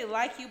didn't really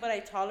like you, but I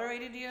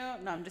tolerated you.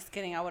 No, I'm just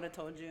kidding. I would have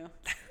told you,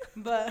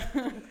 but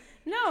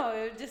no,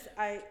 it just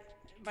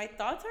my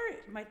thoughts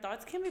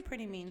can be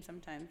pretty mean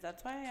sometimes.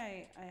 That's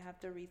why I have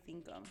to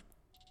rethink them.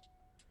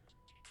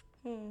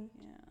 Yeah.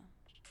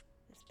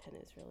 This pen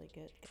is really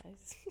good,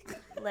 guys.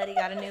 Letty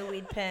got a new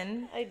weed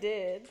pen. I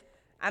did.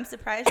 I'm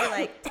surprised you're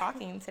like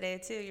talking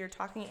today too. You're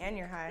talking and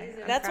you're high.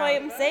 That's why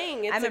I'm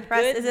saying it's I'm a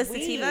impressed. good Is this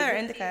weed. sativa or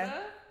indica?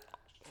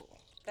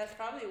 That's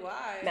probably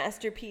why.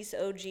 Masterpiece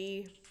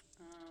OG.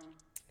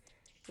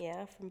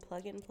 Yeah, from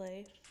Plug and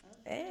Play.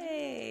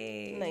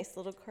 Hey. Nice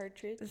little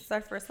cartridge. This is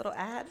our first little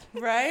ad.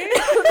 Right?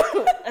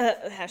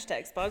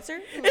 Hashtag sponsor.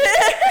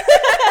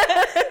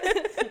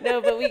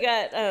 No, but we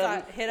got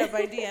Got hit up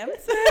by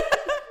DMs.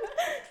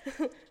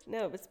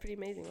 no, but it's pretty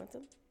amazing. Want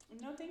some?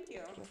 No, thank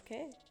you.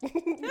 Okay.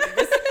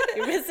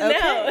 You're missing Okay.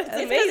 out. It's It's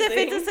amazing. If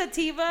it's a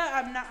sativa,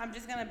 I'm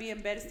just gonna be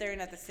in bed staring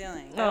at the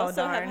ceiling. I Oh,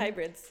 also have darn.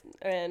 hybrids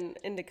and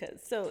indicas.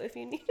 So if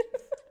you need,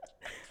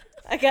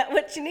 I got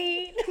what you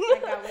need. I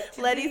got what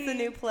you Letty's the need.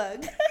 new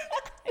plug.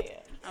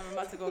 I'm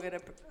about to go get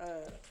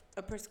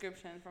a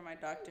prescription from my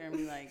doctor and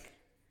be like,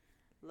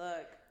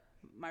 look,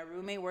 my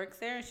roommate works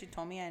there and she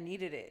told me I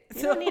needed it.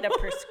 You don't need a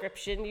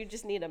prescription. You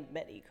just need a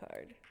Medi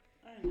card.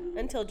 I know.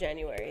 Until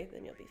January,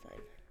 then you'll be fine.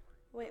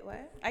 Wait,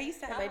 what? I used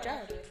to have my one, job.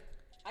 actually.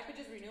 I could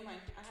just renew mine.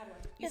 I had one.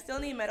 You still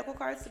need medical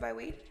cards to buy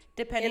weed?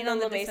 Depending In the on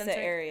the La Mesa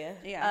dispensary. area.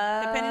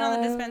 Yeah. Depending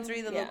on the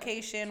dispensary, the Yeah.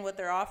 location, what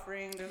they're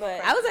offering. There's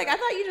But- no I was like, I prices.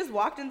 thought you just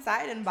walked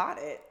inside and bought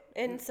it.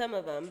 In some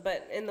of them,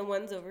 but in the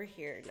ones over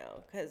here,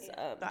 no. Because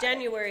Got it.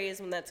 January is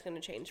when that's going to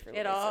change for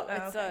It all,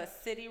 Louisa. it's okay.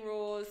 city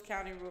rules,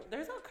 county rules.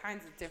 There's all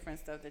kinds of different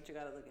stuff that you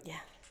gotta look at. Yeah,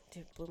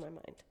 dude, blew my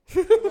mind.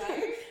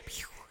 Right?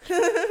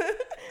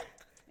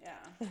 Yeah.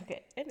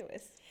 Okay,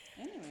 anyways.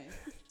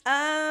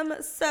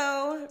 Anyways.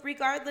 So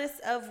regardless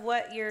of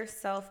what your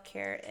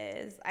self-care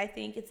is, I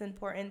think it's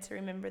important to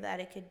remember that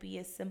it could be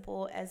as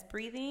simple as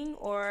breathing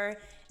or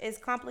as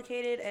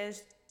complicated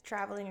as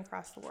traveling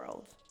across the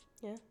world.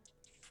 Yeah.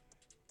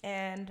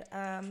 And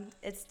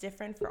it's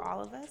different for all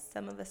of us.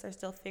 Some of us are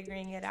still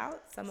figuring it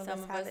out. Some of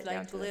us have it down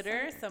like to the glitter,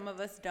 science. some of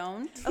us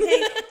don't.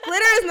 Okay,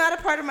 glitter is not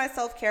a part of my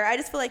self-care. I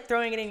just feel like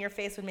throwing it in your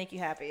face would make you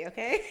happy,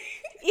 okay?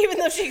 Even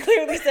though she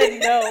clearly said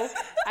no.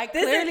 I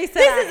This clearly is,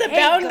 said this I is a hate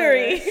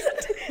boundary.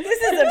 glitter.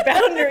 This is a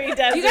boundary,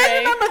 Desiree. You guys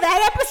remember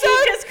that episode?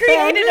 She just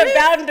created a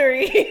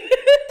boundary.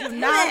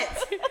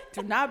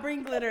 Do not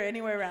bring glitter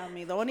anywhere around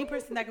me. The only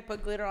person that could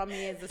put glitter on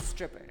me is a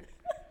stripper.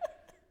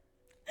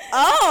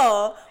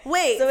 Oh,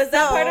 wait. So is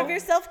that part of your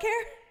self-care?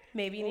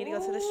 Maybe you need to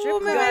go to the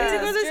strip club. Maybe I need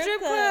to go to the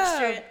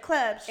strip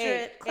club.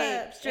 Strip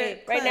club.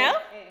 Right club. now?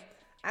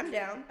 I'm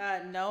down.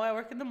 No, I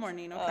work in the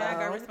morning. Okay, I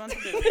got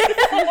responsibilities.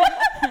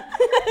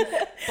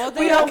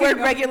 We don't work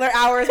regular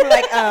hours. We're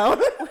like,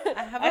 oh.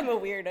 I'm a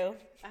weirdo.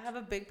 I have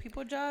a big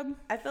people job.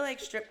 I feel like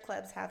strip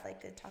clubs have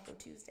like a Taco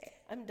Tuesday.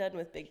 I'm done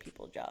with big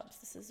people jobs.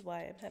 This is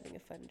why I'm having a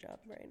fun job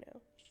right now.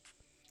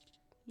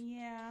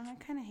 Yeah, I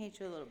kind of hate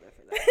you a little bit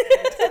for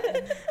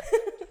that.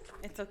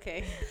 It's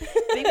okay.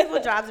 Big people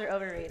jobs are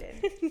overrated.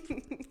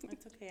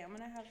 It's okay. I'm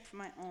going to have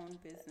my own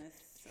business.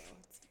 So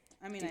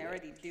I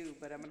already do,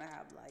 but I'm going to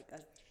have like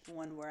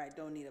one where I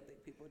don't need a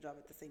big people job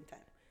at the same time.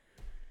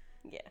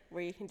 Yeah,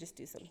 where you can just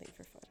do something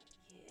for fun.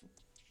 Yeah.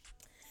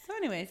 So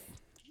anyways.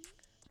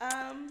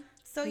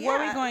 So yeah, where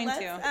are we going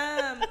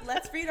to?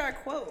 Let's read our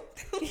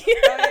quote. Oh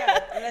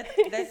yeah,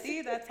 let's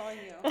see. That's all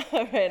you.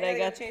 All right, I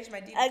got change my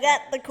deep. I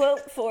got the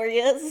quote for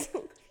you.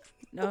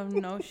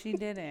 No, she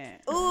didn't.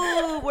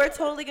 Ooh, we're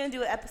totally gonna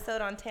do an episode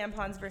on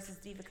tampons versus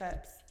Diva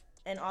cups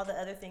and all the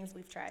other things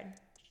we've tried.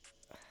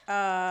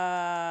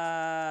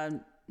 No.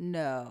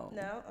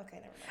 No? Okay,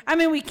 never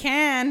mind. We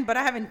can, but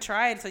I haven't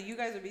tried, so you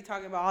guys would be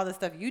talking about all the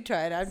stuff you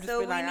tried. I'm just So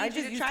be like, we I need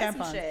you just to use try some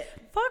tampons. shit.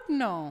 Fuck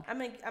no. I'm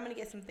gonna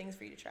get some things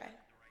for you to try.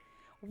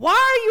 Why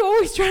are you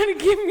always trying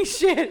to give me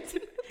shit?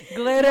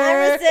 Glitter.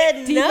 Myra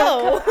said Diva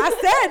no. cup. I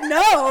said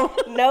no.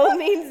 No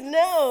means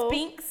no.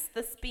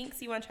 The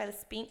Spinks. You want to try the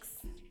Spinks?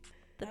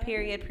 The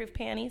period-proof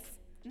panties.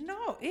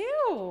 No.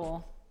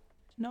 Ew.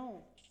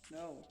 No.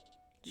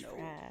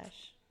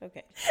 Trash.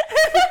 Okay.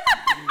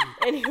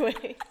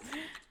 Anyway.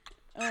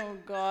 Oh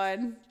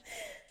God.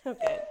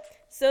 Okay.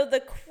 So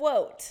the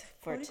quote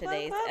for Quote,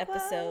 today's quote,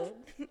 episode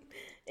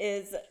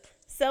is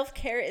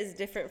self-care is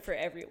different for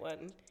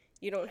everyone.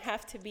 You don't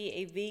have to be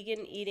a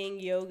vegan eating,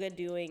 yoga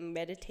doing,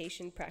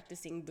 meditation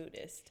practicing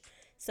Buddhist.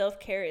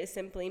 Self-care is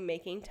simply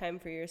making time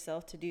for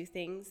yourself to do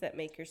things that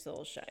make your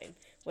soul shine,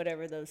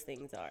 whatever those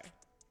things are.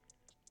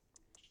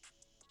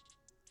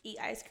 Eat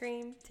ice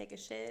cream, take a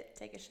shit,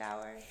 take a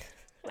shower.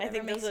 I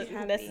think those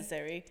are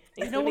necessary.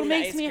 You know what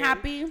makes me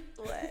happy?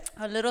 What?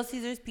 A Little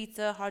Caesars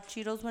pizza, hot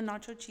Cheetos with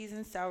nacho cheese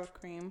and sour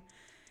cream,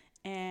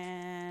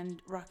 and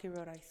Rocky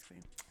Road ice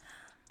cream.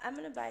 I'm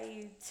gonna buy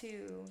you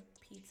 2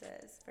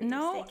 pizzas for your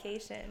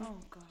staycation. Oh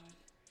God.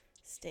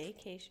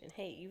 Staycation.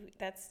 Hey,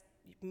 that's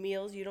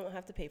meals you don't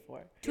have to pay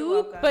for.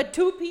 2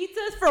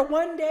 pizzas for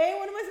one day?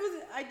 What am I supposed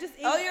to? I just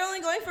ate. Oh, you're only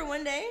going for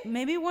one day?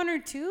 Maybe 1 or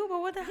 2, but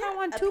what the hell? I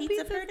want 2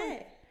 pizza pizzas per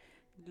day.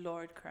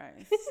 Lord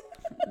Christ.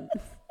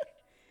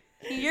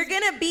 You're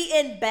gonna be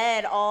in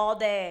bed all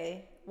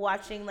day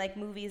watching like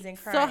movies and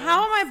crying. So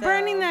how am I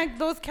burning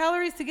those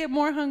calories to get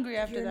more hungry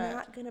after that? You're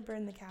not gonna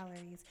burn the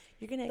calories.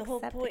 You're gonna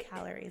accept the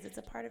calories. It's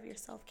a part of your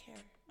self-care.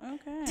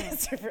 Okay.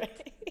 That's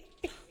right.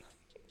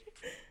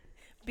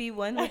 Be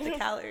one with the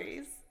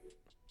calories.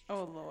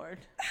 Oh Lord.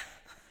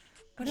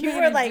 What you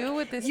were like, do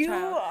with this you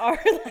child? Are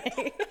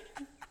like,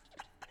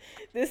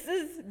 this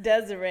is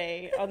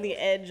Desiree on the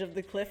edge of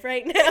the cliff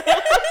right now.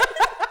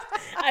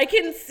 I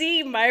can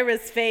see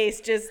Myra's face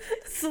just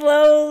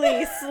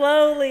slowly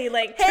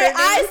like. Hey,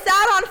 I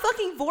sat on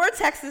fucking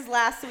vortexes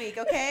last week,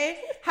 okay?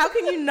 How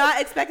can you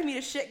not expect me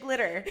to shit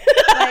glitter?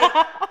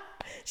 Like,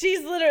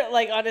 she's literally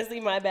like, honestly,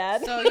 my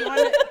bad. So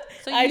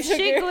you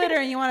shit glitter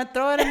and you want to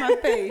throw it in my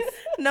face?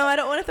 No, I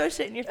don't want to throw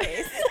shit in your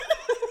face.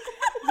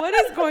 What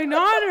is going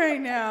on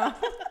right now?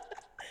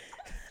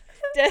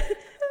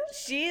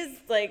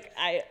 She's like,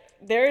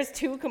 there's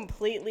 2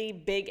 completely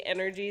big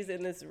energies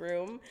in this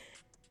room.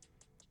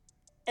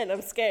 And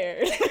I'm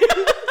scared.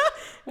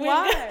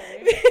 Why?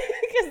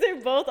 Because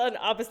they're both on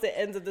opposite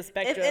ends of the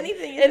spectrum. If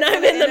anything, and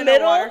I'm in the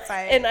middle,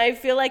 and I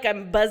feel like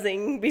I'm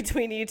buzzing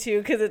between you two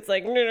because it's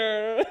like.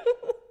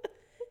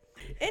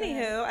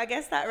 Anywho, I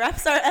guess that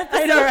wraps our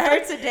episode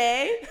for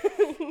today.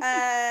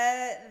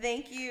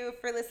 Thank you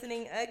for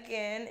listening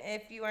again.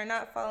 If you are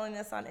not following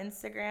us on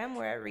Instagram,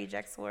 we're at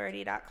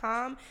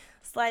rejectsorority.com.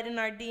 Slide in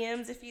our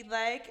DMs if you'd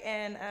like.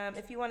 And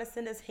if you want to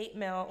send us hate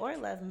mail or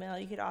love mail,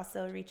 you could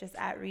also reach us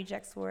at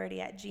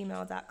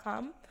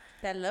rejectsorority@gmail.com.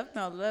 That love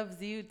mail loves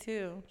you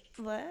too.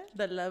 What?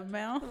 The love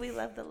mail? We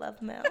love the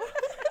love mail.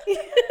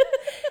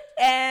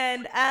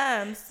 And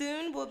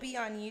soon we'll be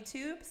on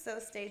YouTube, so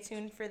stay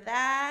tuned for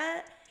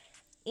that.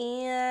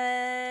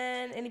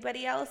 And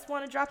anybody else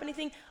want to drop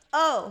anything? We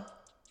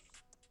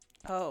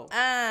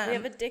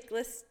have a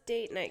Dickless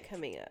date night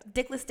coming up.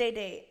 Dickless day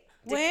date.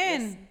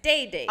 When?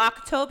 Date.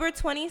 October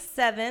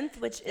 27th,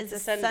 which is a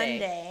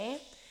Sunday.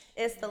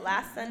 It's the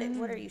last Sunday.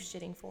 What are you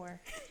shitting for?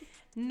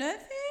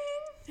 Nothing.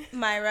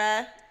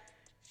 Myra.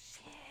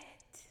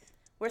 Shit.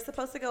 We're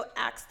supposed to go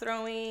axe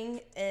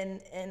throwing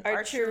and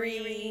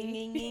archery.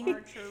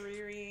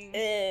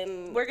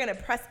 And we're going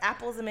to press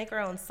apples and make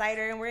our own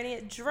cider, and we're going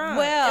to get drunk.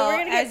 Well, and we're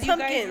gonna get as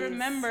pumpkins. You guys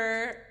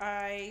remember,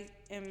 I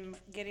am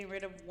getting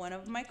rid of one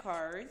of my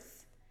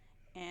cars,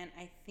 and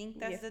I think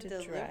that's the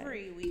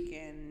delivery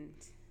weekend.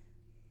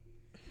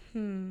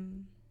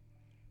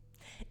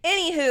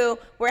 Anywho,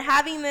 we're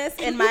having this,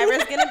 and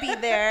Myra's going to be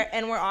there,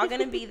 and we're all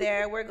going to be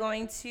there. We're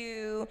going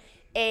to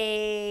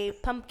a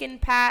pumpkin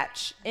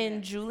patch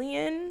in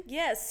Julian.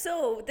 Yes,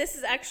 so this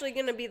is actually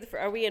going to be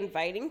are we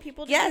inviting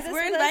people to do Yes, this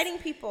we're with inviting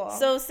us? people.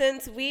 So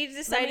since we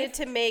decided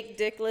to make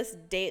Dickless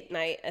Date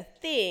Night a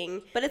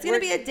thing. But it's going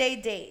to be a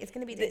date. It's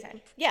going to be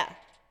daytime. Yeah,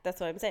 that's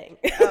what I'm saying.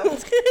 Oh.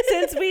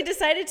 Since we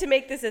decided to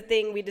make this a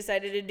thing, we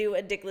decided to do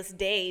a Dickless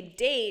Day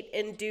date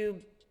and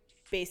do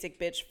basic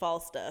bitch fall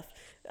stuff.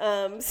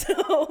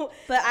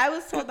 But I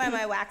was told by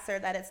my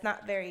waxer that it's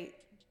not very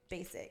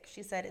basic.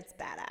 She said it's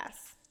badass.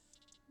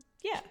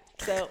 Yeah.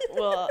 So,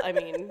 well, I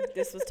mean,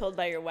 this was told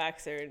by your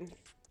waxer, and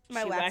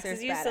My she waxer's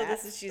waxes you, badass.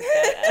 so she's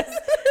badass.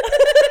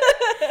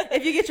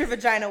 If you get your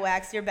vagina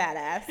waxed, you're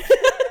badass.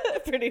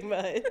 Pretty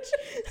much.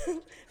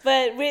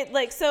 But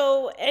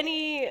so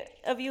any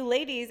of you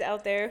ladies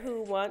out there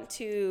who want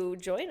to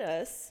join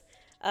us,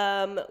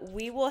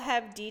 we will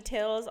have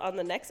details on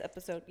the next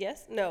episode.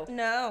 Yes? No.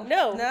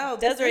 No.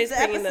 Desiree's This is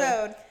the bringing them.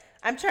 episode.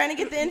 I'm trying to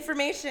get the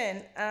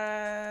information.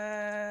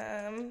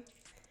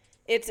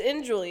 It's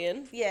in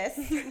Julian. Yes.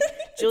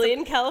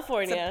 Julian,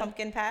 California. It's a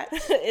pumpkin patch.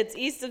 It's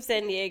east of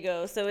San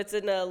Diego, so it's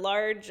in a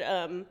large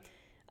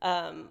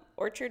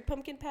orchard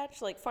pumpkin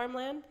patch, like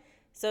farmland.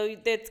 So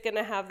it's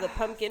gonna have the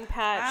pumpkin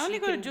patch. I only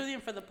go to Julian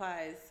for the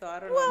pies, so I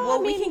don't know. Well, Well,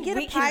 I we mean, can get a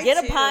we pie, can get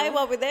too. a pie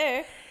while we're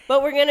there,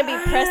 but we're gonna be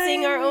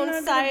pressing our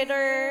own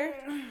cider.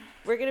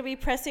 We're gonna be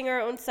pressing our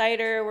own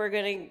cider. We're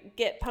gonna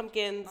get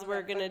pumpkins.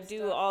 We're gonna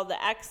do all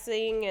the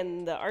axing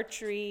and the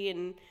archery,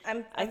 and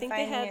I think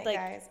they finding had it, like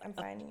guys. I'm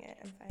finding it.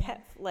 I'm finding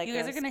pet, it. like You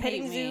guys a are gonna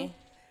petting hate zoo. me.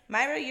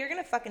 Myra, you're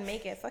gonna fucking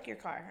make it. Fuck your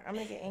car. I'm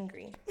gonna get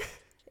angry.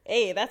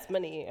 Hey, that's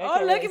money. I Oh,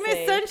 can't look really at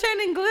say. Miss Sunshine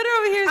and Glitter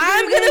over here.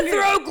 I'm gonna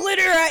throw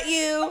glitter at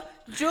you.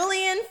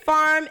 Julian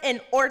Farm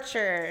and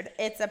Orchard.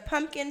 It's a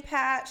pumpkin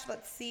patch.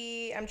 Let's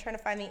see. I'm trying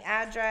to find the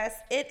address.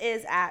 It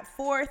is at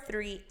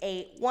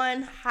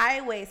 4381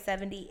 Highway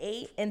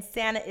 78 in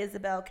Santa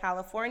Isabel,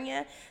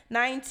 California,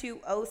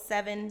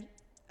 92070.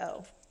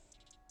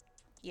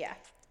 Yeah.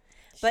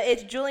 But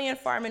it's Julian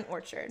Farm and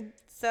Orchard.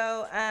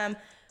 So,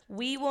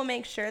 we will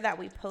make sure that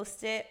we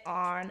post it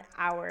on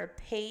our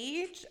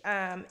page.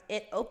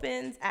 It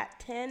opens at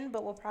 10,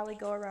 but we'll probably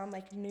go around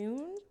like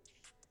noon.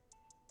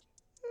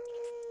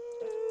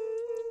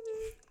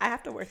 I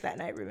have to work that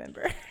night,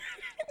 remember?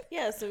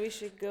 Yeah, so we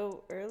should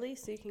go early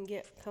so you can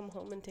come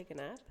home and take a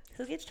nap.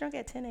 Who gets drunk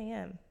at 10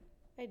 a.m.?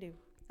 I do.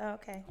 Oh,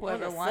 okay.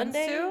 Whoever On a wants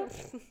Sunday?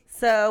 to.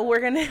 So we're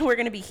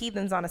gonna be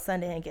heathens on a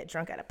Sunday and get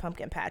drunk at a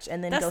pumpkin patch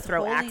and then That's go throw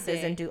holy axes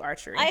day. and do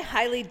archery. I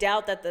highly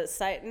doubt that the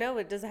cider. No,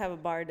 it doesn't have a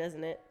bar,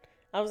 doesn't it?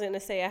 I was gonna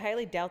say I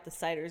highly doubt the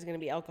cider is gonna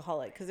be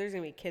alcoholic because there's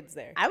gonna be kids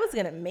there. I was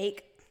gonna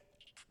make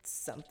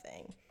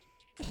something.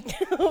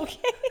 Okay.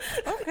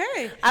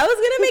 Okay. I was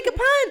gonna make a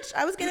punch.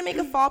 I was gonna make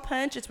a fall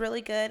punch. It's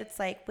really good. It's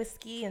like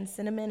whiskey and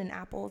cinnamon and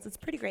apples. It's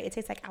pretty great. It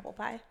tastes like apple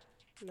pie.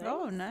 Nice.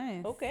 Oh,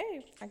 nice.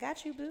 Okay. I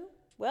got you, boo.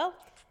 Well,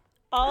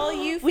 all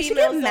you We should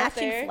get females out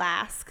matching there.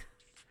 flask.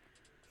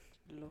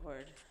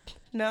 Lord.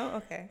 No?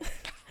 Okay.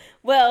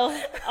 Well,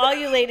 all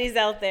you ladies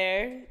out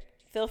there,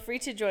 feel free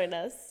to join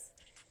us.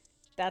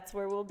 That's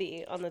where we'll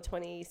be on the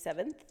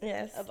 27th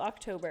Yes. of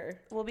October.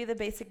 We'll be the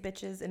basic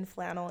bitches in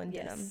flannel and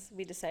denim. Yes,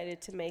 we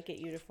decided to make it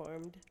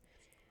uniformed.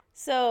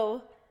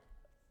 So,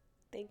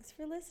 thanks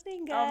for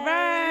listening, guys. All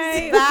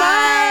right.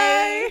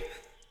 Bye.